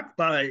struck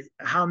by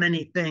how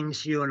many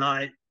things you and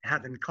I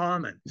have in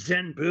common.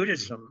 Zen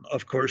Buddhism,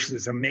 of course,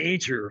 is a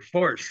major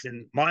force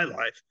in my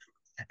life.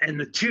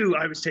 And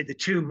I would say the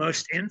two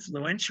most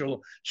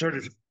influential sort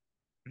of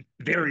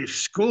various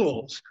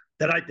schools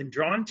that I've been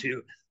drawn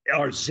to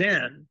are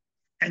Zen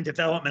and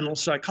developmental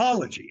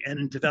psychology. And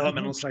in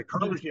developmental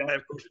psychology, I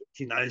of course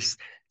recognized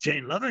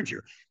Jane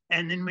Lovinger.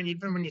 And then when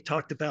you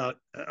talked about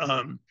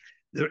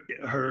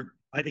her,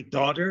 I think,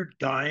 daughter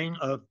dying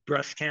of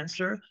breast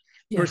cancer,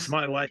 of course,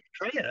 my wife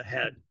Treya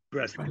had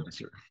breast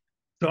cancer.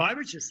 So I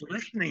was just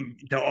listening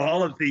to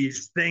all of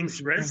these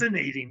things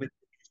resonating with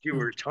you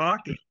were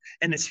talking,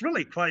 and it's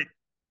really quite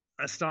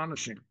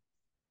astonishing.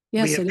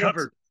 Yes, we have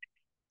covered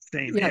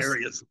same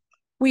areas.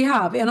 We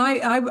have, and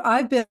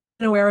I've been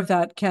aware of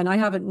that, Ken. I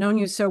haven't known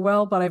you so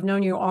well, but I've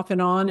known you off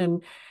and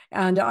on,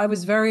 and I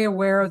was very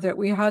aware that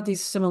we had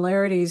these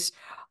similarities.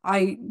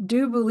 I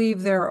do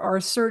believe there are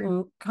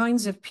certain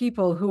kinds of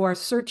people who are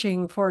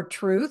searching for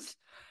truth,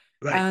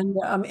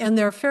 and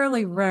they're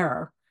fairly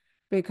rare,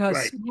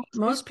 because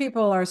most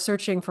people are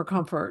searching for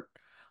comfort,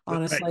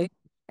 honestly,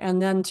 and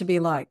then to be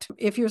liked.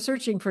 If you're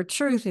searching for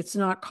truth, it's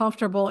not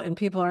comfortable, and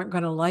people aren't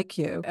going to like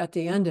you at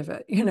the end of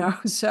it,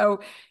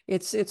 So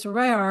it's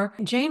rare.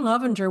 Jane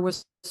Lovinger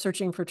was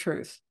searching for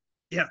truth.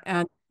 Yeah.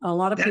 And a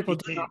lot of people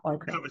do not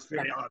like her. That was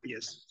very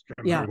obvious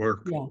from her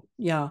work.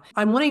 Yeah.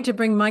 I'm wanting to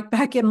bring Mike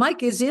back in.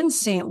 Mike is in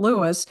St.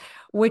 Louis,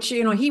 which,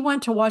 he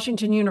went to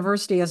Washington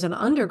University as an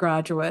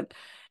undergraduate,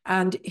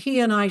 and he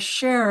and I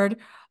shared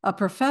a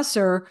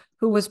professor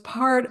who was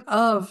part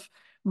of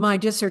my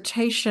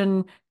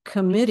dissertation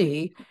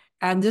committee.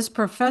 And this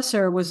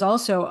professor was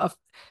also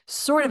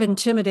sort of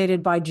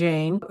intimidated by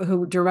Jane,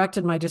 who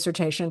directed my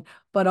dissertation,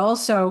 but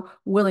also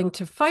willing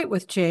to fight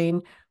with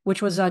Jane,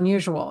 which was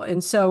unusual.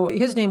 And so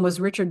his name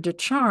was Richard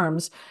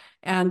DeCharms,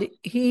 and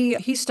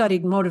he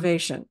studied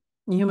motivation,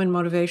 human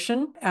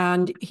motivation,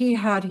 and he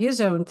had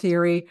his own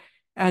theory.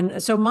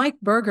 And so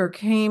Mike Berger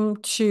came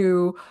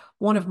to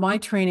one of my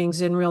trainings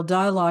in real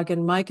dialogue,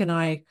 and Mike and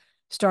I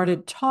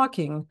started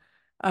talking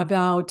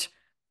about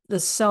the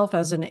self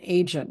as an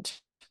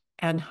agent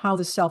and how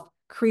the self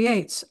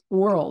creates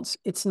worlds.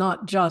 It's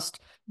not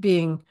just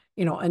being,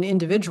 an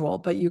individual,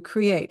 but you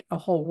create a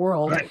whole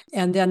world. Right.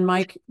 And then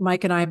Mike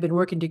and I have been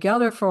working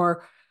together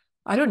for,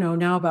 I don't know,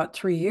 now about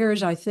 3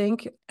 years, I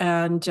think.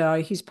 And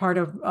he's part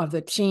of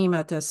the team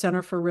at the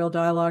Center for Real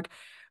Dialogue.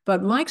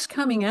 But Mike's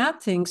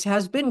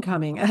has been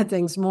coming at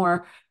things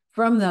more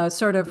from the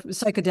sort of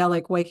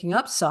psychedelic waking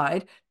up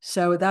side.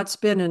 So that's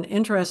been an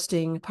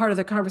interesting part of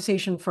the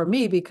conversation for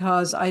me,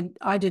 because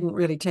I didn't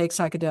really take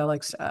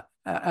psychedelics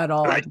at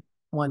all. Right. I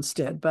once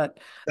did, but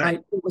Right.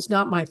 it was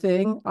not my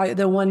thing.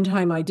 The one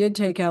time I did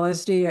take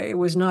LSD, it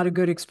was not a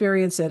good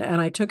experience,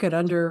 and I took it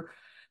under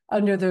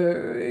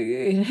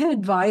the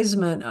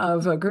advisement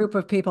of a group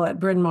of people at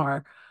Bryn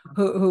Mawr,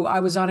 who I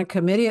was on a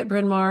committee at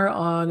Bryn Mawr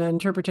on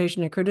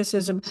interpretation and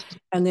criticism,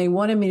 and they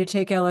wanted me to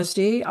take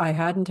LSD. I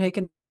hadn't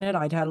taken it.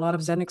 I'd had a lot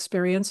of Zen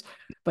experience,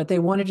 but they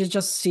wanted to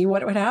just see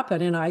what would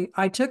happen. And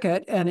I took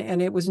it,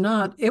 and it was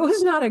not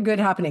a good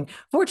happening.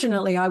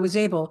 Fortunately, I was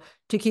able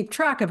to keep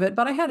track of it,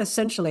 but I had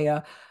essentially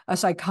a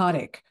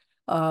psychotic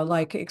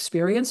like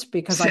experience,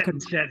 because I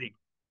could,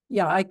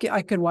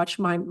 I could watch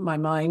my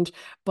mind,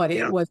 but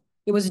it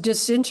was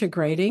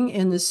disintegrating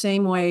in the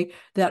same way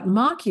that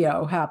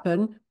Makyo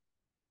happened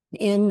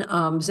in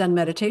Zen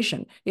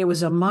meditation. It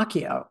was a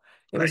Makyo.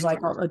 It was like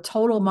a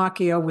total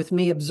Makyo with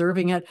me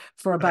observing it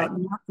for about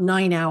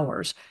 9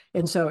 hours.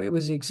 And so it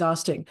was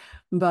exhausting.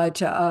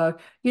 But,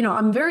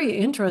 I'm very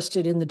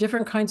interested in the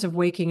different kinds of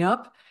waking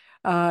up,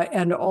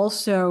 and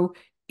also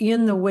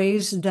in the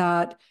ways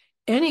that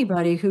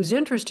anybody who's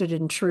interested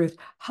in truth,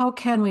 how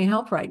can we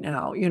help right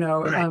now?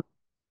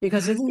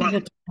 Because it's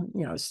difficult.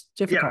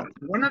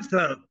 Yeah, one of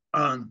the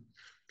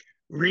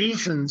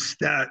reasons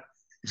that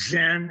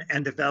Zen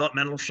and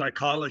developmental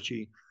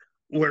psychology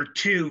were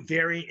two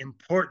very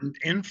important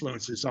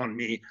influences on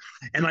me.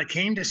 And I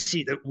came to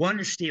see that one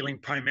is dealing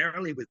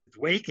primarily with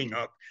waking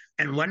up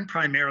and one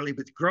primarily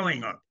with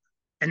growing up.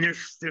 And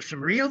there's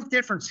some real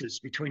differences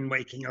between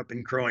waking up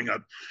and growing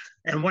up.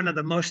 And one of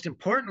the most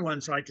important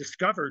ones I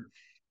discovered,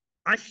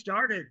 I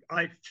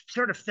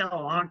sort of fell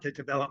onto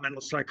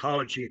developmental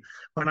psychology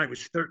when I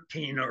was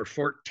 13 or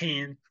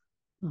 14.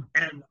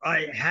 And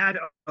I had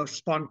a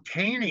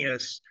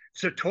spontaneous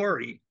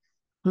Satori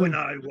when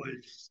I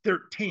was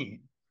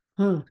 13.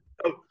 So,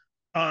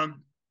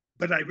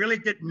 but I really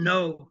didn't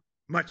know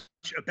much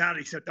about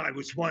it, except I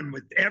was one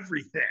with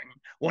everything,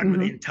 one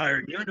with the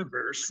entire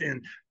universe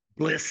in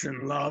bliss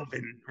and love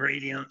and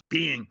radiant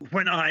being.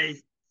 When I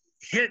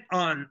hit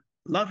on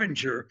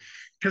Lovinger,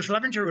 because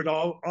Lovinger would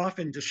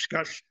often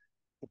discuss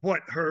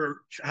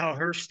how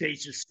her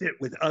stages fit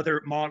with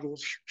other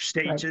models'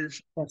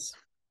 stages. Right. Yes.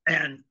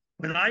 And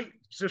when I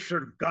just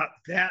sort of got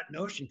that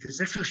notion, because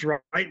this was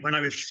right when I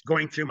was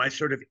going through my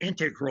sort of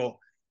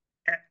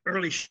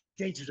early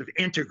stages of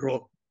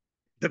integral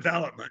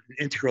development,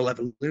 integral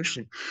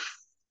evolution,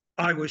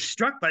 I was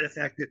struck by the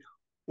fact that,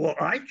 well,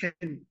 I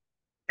can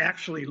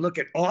actually look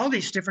at all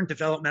these different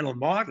developmental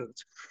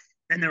models,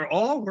 and they're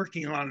all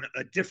working on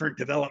a different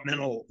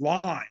developmental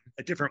line,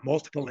 a different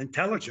multiple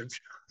intelligence,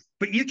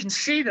 but you can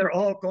see they're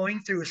all going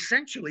through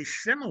essentially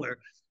similar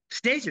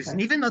stages.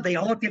 And even though they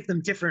all give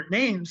them different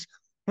names,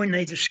 when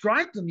they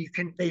describe them,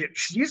 they're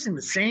using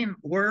the same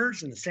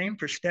words and the same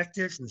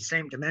perspectives and the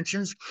same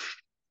dimensions.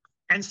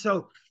 And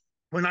so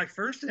when I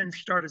first then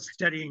started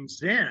studying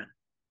Zen,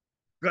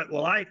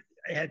 well, I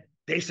had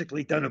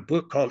basically done a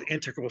book called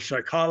Integral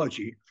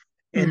Psychology.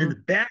 And in the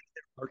back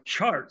there are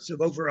charts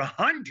of over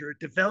 100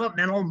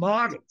 developmental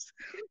models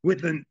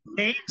with the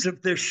names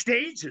of their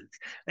stages.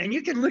 And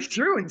you can look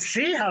through and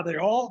see how they're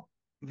all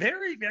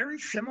very, very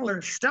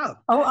similar stuff.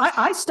 Oh,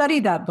 I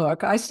studied that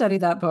book.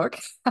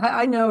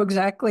 I know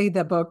exactly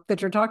the book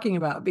that you're talking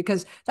about,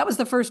 because that was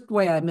the first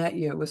way I met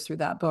you, was through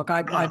that book.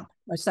 I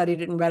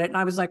studied it and read it, and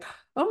I was like,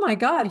 oh my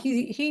God,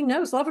 he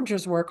knows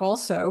Lovinger's work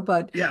also.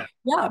 But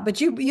but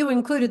you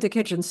included the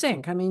kitchen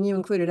sink. I mean, you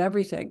included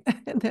everything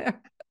in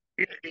there.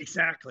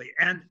 Exactly.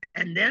 And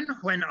then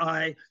when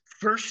I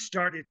first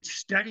started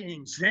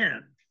studying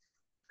Zen,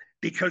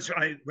 because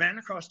I ran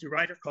across a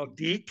writer called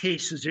D.T.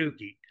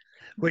 Suzuki,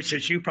 which,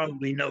 as you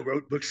probably know,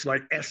 wrote books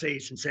like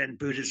Essays in Zen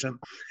Buddhism.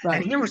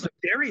 Right. And he was a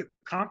very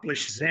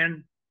accomplished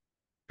Zen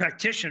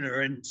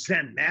practitioner and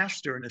Zen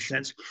master in a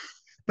sense,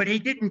 but he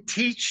didn't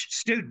teach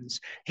students.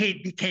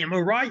 He became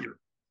a writer,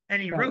 and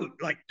he wrote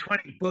like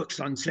 20 books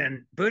on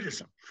Zen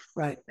Buddhism.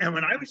 Right. And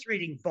when I was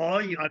reading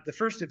the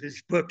first of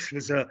his books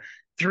was a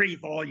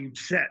 3-volume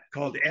set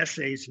called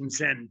Essays in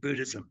Zen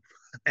Buddhism.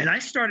 And I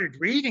started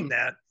reading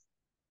that,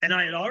 and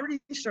I had already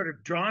sort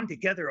of drawn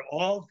together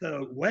all the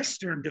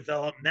Western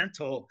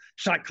developmental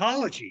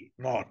psychology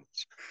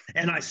models.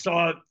 And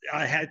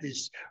I had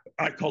this,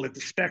 I call it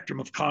the spectrum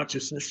of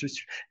consciousness,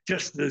 which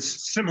just the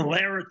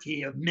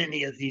similarity of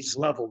many of these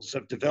levels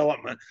of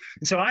development.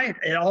 And so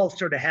it all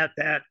sort of had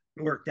that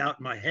worked out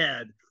in my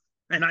head,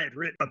 and I had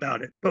written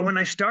about it. But when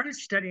I started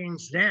studying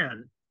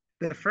Zen,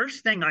 the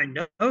first thing I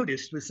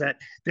noticed was that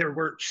there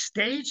were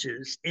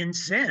stages in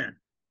Zen.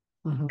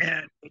 Mm-hmm.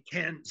 And it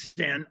can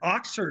stand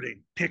oxherding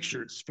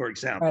pictures, for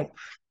example. Right.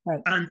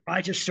 Right. And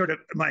I just sort of,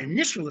 my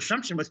initial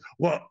assumption was,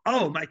 well,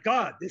 oh my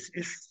God, this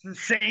is the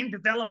same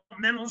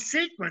developmental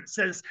sequence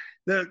as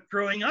the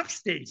growing up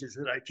stages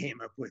that I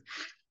came up with.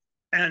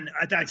 And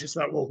I just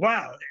thought, well,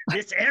 wow,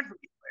 it's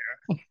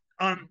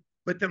everywhere.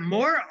 But the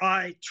more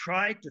I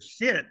tried to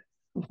fit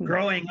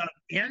growing up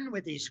in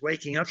with these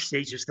waking up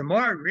stages, the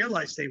more I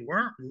realized they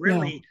weren't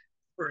really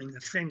covering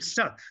the same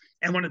stuff.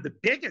 And one of the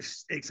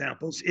biggest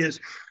examples is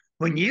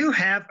when you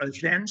have a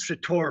Zen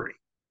Satori,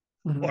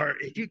 or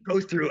if you go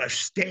through a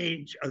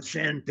stage of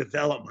Zen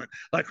development,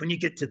 like when you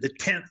get to the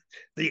 10th,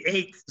 the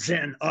 8th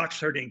Zen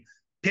oxherding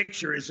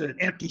picture is an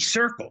empty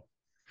circle.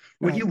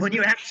 When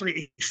you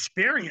actually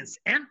experience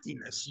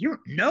emptiness, you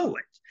know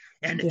it.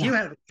 And if you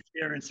have an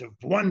experience of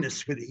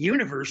oneness with the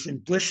universe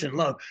and bliss and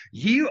love,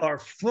 you are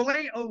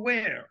fully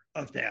aware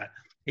of that.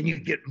 And you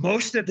get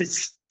most of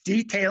its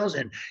details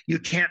and you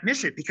can't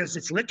miss it because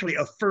it's literally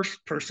a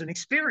first person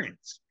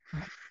experience.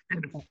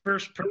 And the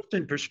first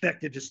person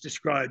perspective is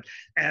described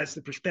as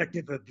the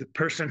perspective of the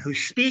person who's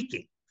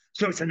speaking.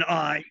 So it's an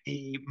I,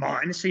 E,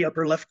 mine, it's the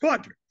upper left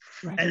quadrant.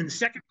 Right. And the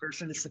second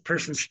person is the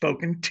person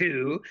spoken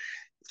to.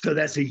 So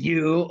that's a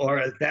you or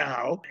a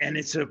thou. And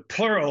it's a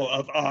plural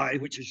of I,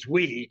 which is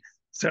we.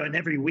 So in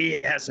every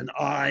we has an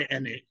I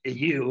and a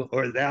you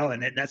or a thou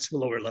in it. And that's the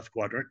lower left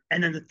quadrant.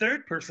 And then the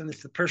third person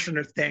is the person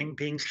or thing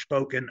being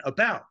spoken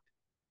about.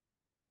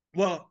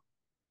 Well,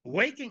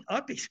 waking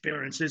up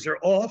experiences are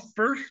all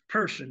first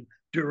person,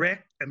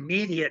 direct,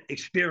 immediate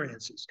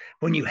experiences.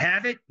 When you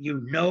have it,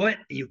 you know it,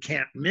 you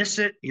can't miss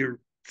it, you're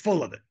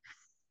full of it.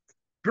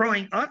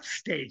 Growing up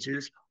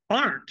stages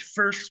aren't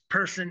first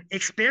person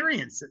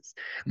experiences.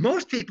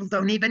 Most people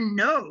don't even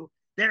know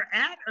they're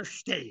at a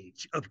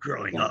stage of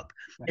growing up.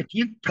 If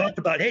you talk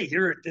about, hey,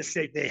 you're at this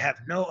stage, they have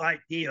no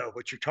idea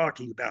what you're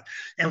talking about.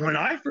 And when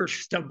I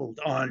first stumbled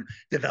on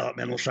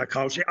developmental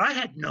psychology, I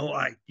had no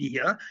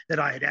idea that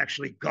I had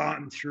actually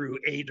gone through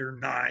 8 or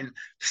 9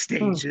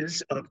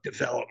 stages of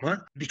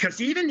development. Because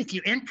even if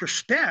you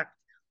introspect,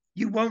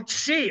 you won't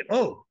see,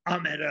 oh,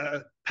 I'm at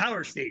a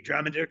power stage, or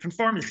I'm at a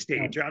conformist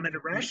stage, or I'm at a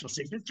rational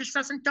stage. It just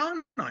doesn't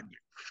dawn on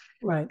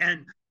you. Right. And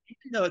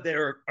even though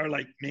there are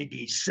like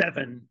maybe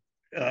 7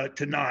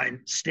 to 9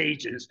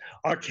 stages,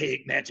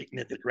 archaic, magic,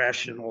 mythic,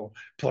 rational,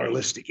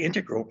 pluralistic,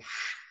 integral,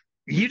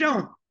 you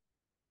don't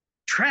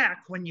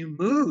track when you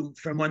move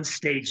from one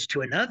stage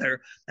to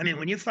another. I mean,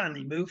 when you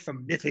finally move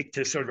from mythic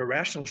to sort of a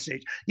rational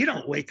stage, you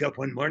don't wake up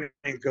one morning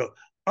and go,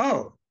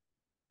 oh,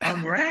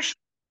 I'm rational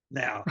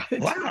now.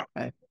 Right. Wow.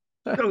 Right.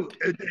 So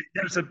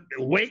there's a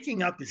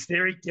waking up is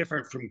very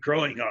different from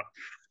growing up,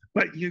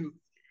 but you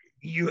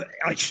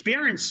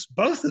experience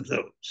both of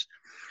those.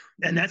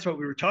 And that's what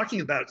we were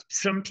talking about.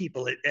 Some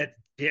people at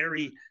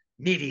very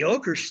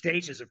mediocre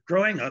stages of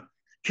growing up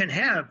can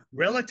have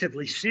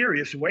relatively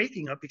serious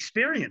waking up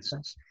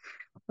experiences.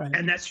 Right.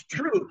 And that's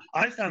true.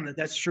 I found that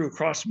that's true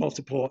across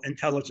multiple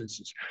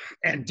intelligences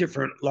and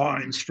different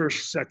lines,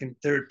 first, second,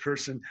 third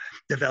person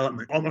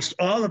development. Almost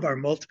all of our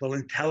multiple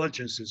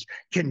intelligences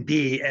can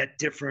be at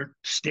different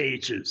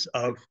stages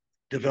of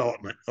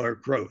development or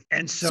growth.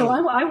 And so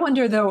I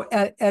wonder though,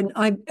 and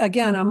I'm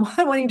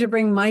wanting to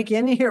bring Mike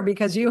in here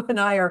because you and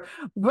I are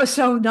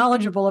so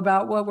knowledgeable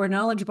about what we're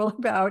knowledgeable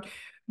about.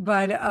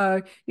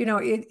 But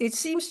it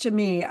seems to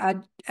me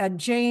at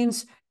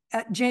Jane's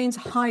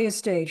highest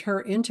stage,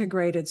 her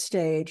integrated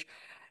stage,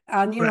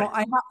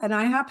 and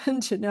I happen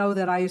to know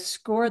that I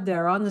scored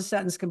there on the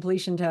sentence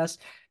completion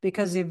test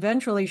because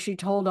eventually she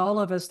told all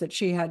of us that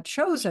she had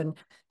chosen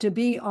to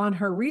be on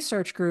her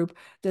research group,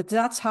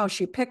 that's how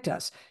she picked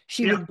us.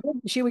 She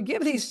would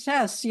give these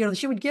tests,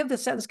 she would give the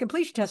sentence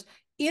completion test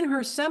in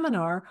her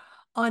seminar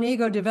on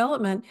ego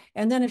development.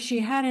 And then if she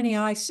had any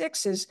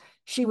I6s,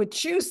 she would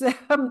choose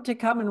them to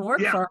come and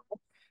work for her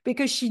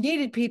because she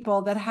needed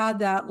people that had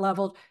that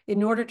level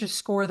in order to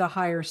score the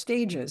higher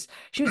stages.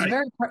 She was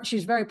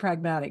she's very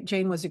pragmatic.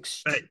 Jane was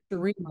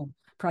extremely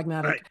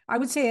pragmatic. I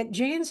would say at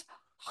Jane's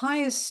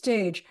highest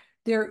stage,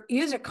 there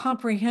is a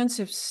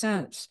comprehensive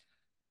sense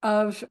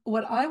of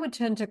what I would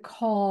tend to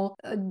call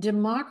a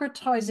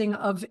democratizing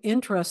of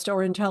interest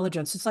or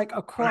intelligence. It's like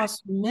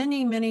across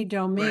many, many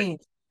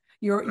domains.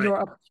 You're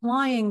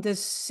applying this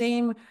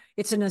same,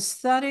 it's an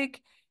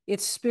aesthetic,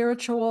 it's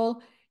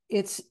spiritual,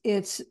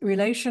 it's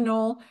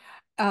relational.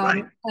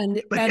 But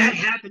that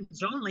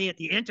happens only at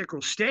the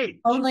integral stage.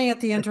 Only at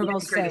the integral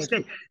stage.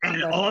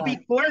 And all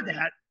before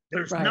that,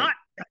 there's not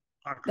that.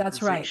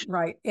 That's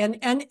right.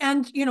 And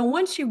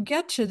once you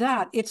get to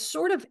that, it's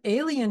sort of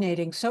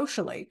alienating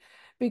socially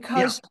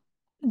because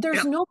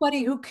there's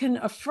nobody who can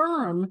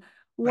affirm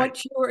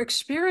what you're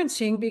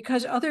experiencing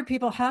because other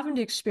people haven't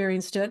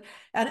experienced it.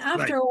 And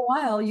after a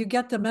while, you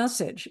get the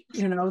message,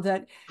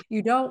 that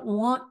you don't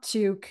want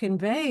to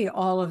convey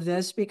all of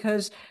this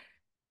because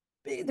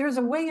there's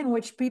a way in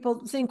which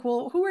people think,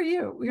 well, who are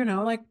you?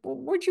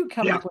 Where'd you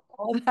come up with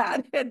all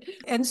that?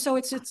 And so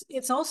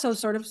it's also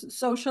sort of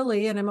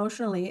socially and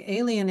emotionally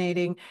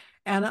alienating.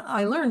 And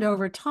I learned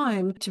over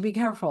time to be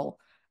careful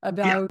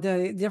about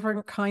the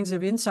different kinds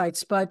of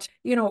insights. But,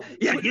 you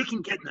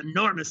can get an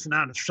enormous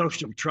amount of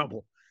social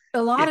trouble.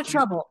 A lot of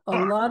trouble.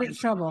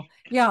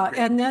 Yeah.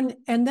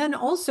 And then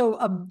also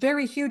a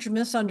very huge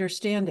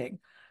misunderstanding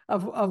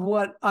of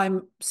what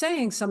I'm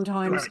saying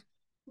sometimes,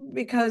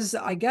 because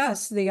I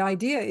guess the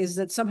idea is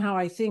that somehow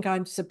I think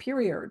I'm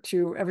superior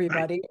to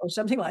everybody or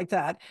something like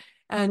that.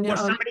 And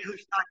somebody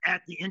who's not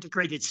at the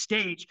integrated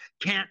stage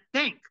can't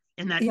think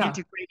in that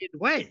integrated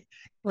way.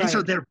 And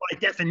so they're by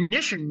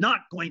definition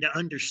not going to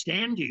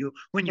understand you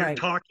when you're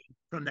talking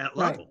from that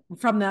level.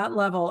 From that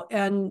level.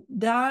 And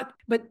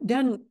but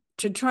then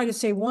to try to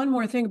say one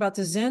more thing about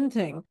the Zen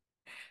thing.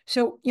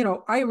 So,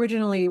 I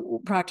originally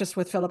practiced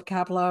with Philip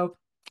Kapleau.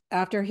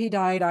 After he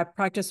died, I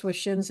practiced with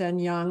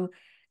Shinzen Young.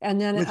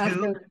 And then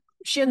after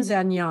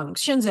Shinzen Young,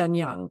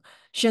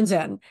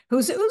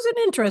 who's an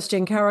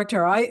interesting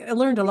character. I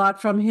learned a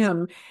lot from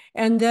him.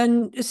 And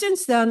then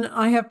since then,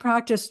 I have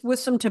practiced with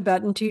some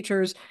Tibetan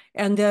teachers.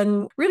 And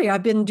then really,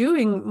 I've been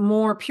doing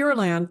more Pure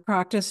Land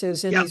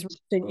practices in these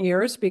recent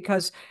years,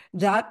 because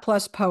that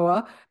plus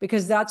POA,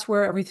 because that's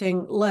where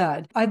everything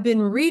led. I've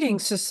been reading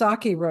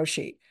Sasaki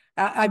Roshi.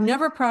 I've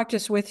never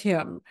practiced with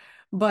him.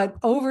 But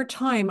over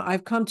time,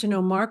 I've come to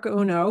know Mark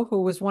Uno,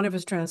 who was one of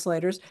his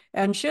translators,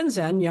 and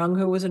Shinzen Young,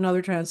 who was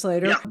another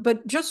translator. Yeah.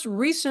 But just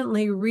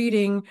recently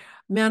reading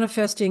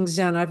Manifesting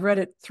Zen, I've read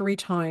it 3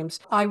 times,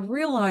 I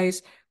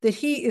realized that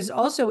he is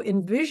also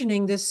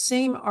envisioning this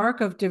same arc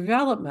of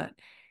development.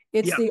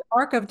 It's the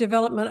arc of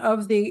development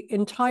of the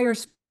entire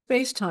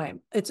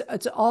space-time. It's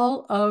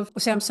all of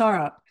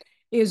samsara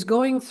is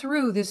going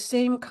through this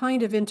same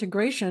kind of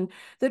integration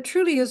that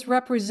truly is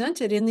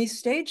represented in these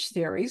stage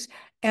theories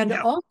and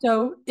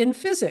also in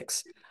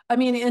physics. I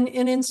mean,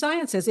 in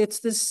sciences, it's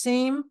the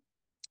same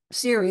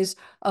series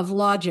of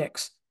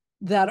logics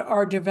that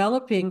are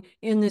developing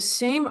in the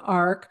same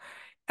arc.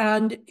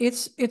 And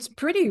it's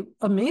pretty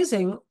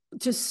amazing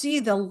to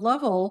see the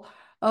level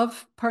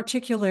of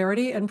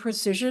particularity and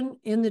precision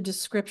in the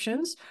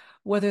descriptions,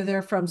 whether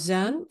they're from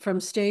Zen, from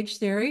stage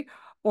theory,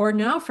 or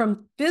now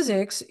from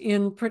physics,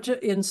 in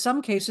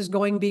some cases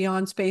going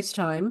beyond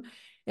space-time,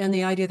 and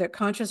the idea that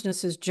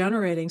consciousness is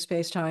generating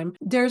space-time.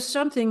 There's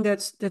something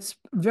that's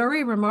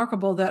very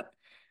remarkable that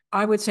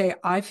I would say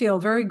I feel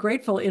very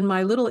grateful in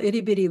my little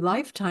itty-bitty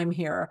lifetime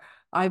here.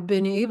 I've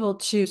been able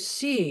to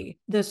see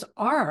this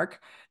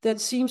arc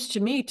that seems to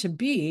me to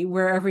be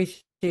where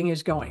everything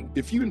is going.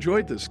 If you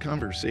enjoyed this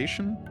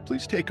conversation,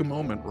 please take a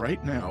moment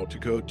right now to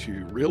go to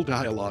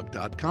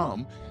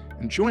realdialogue.com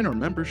and join our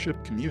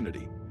membership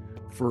community.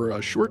 For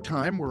a short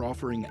time, we're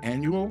offering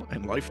annual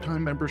and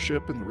lifetime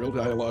membership in the Real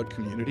Dialogue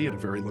community at a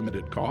very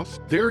limited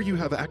cost. There you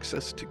have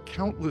access to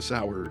countless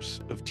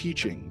hours of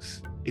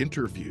teachings,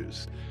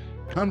 interviews,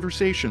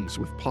 conversations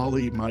with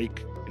Polly,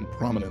 Mike, and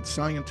prominent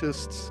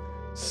scientists,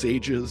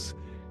 sages,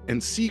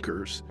 and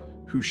seekers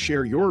who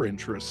share your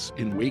interests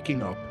in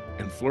waking up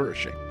and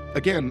flourishing.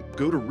 Again,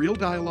 go to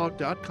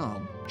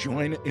realdialogue.com,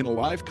 join in a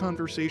live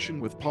conversation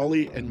with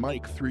Polly and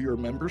Mike through your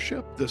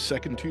membership. The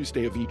second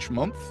Tuesday of each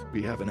month,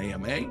 we have an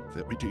AMA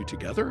that we do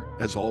together.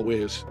 As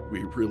always,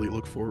 we really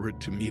look forward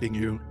to meeting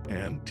you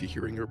and to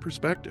hearing your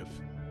perspective.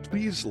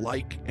 Please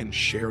like and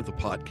share the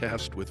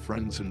podcast with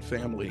friends and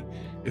family.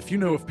 If you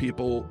know of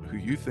people who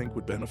you think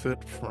would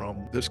benefit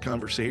from this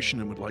conversation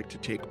and would like to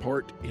take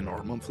part in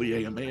our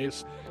monthly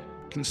AMAs,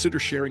 consider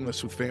sharing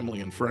this with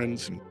family and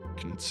friends, and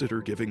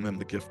consider giving them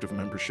the gift of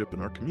membership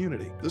in our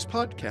community. This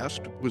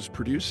podcast was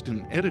produced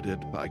and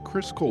edited by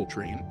Chris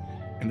Coltrane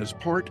and is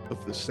part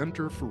of the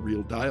Center for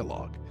Real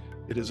Dialogue.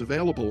 It is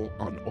available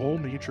on all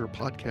major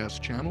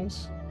podcast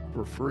channels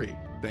for free.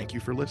 Thank you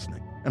for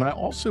listening. And I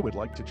also would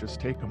like to just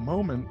take a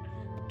moment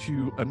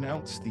to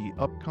announce the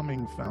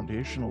upcoming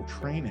foundational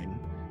training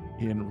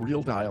in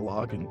Real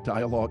Dialogue and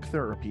Dialogue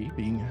Therapy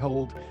being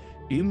held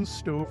in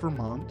Stowe,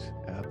 Vermont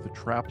at the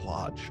Trap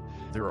Lodge.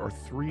 There are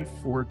 3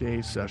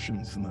 4-day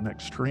sessions in the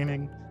next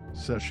training.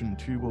 Session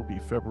 2 will be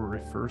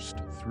February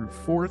 1st through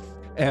 4th,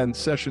 and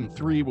Session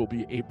 3 will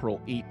be April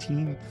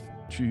 18th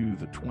to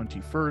the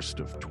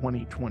 21st of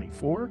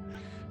 2024.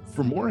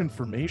 For more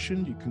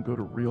information, you can go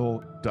to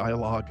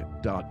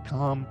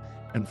realdialogue.com,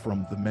 and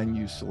from the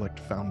menu select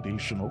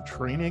Foundational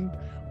Training.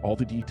 All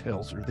the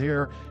details are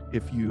there.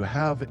 If you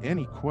have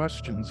any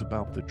questions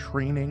about the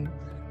training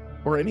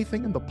or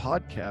anything in the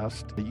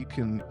podcast, you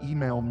can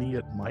email me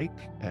at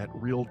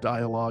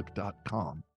mike@realdialogue.com.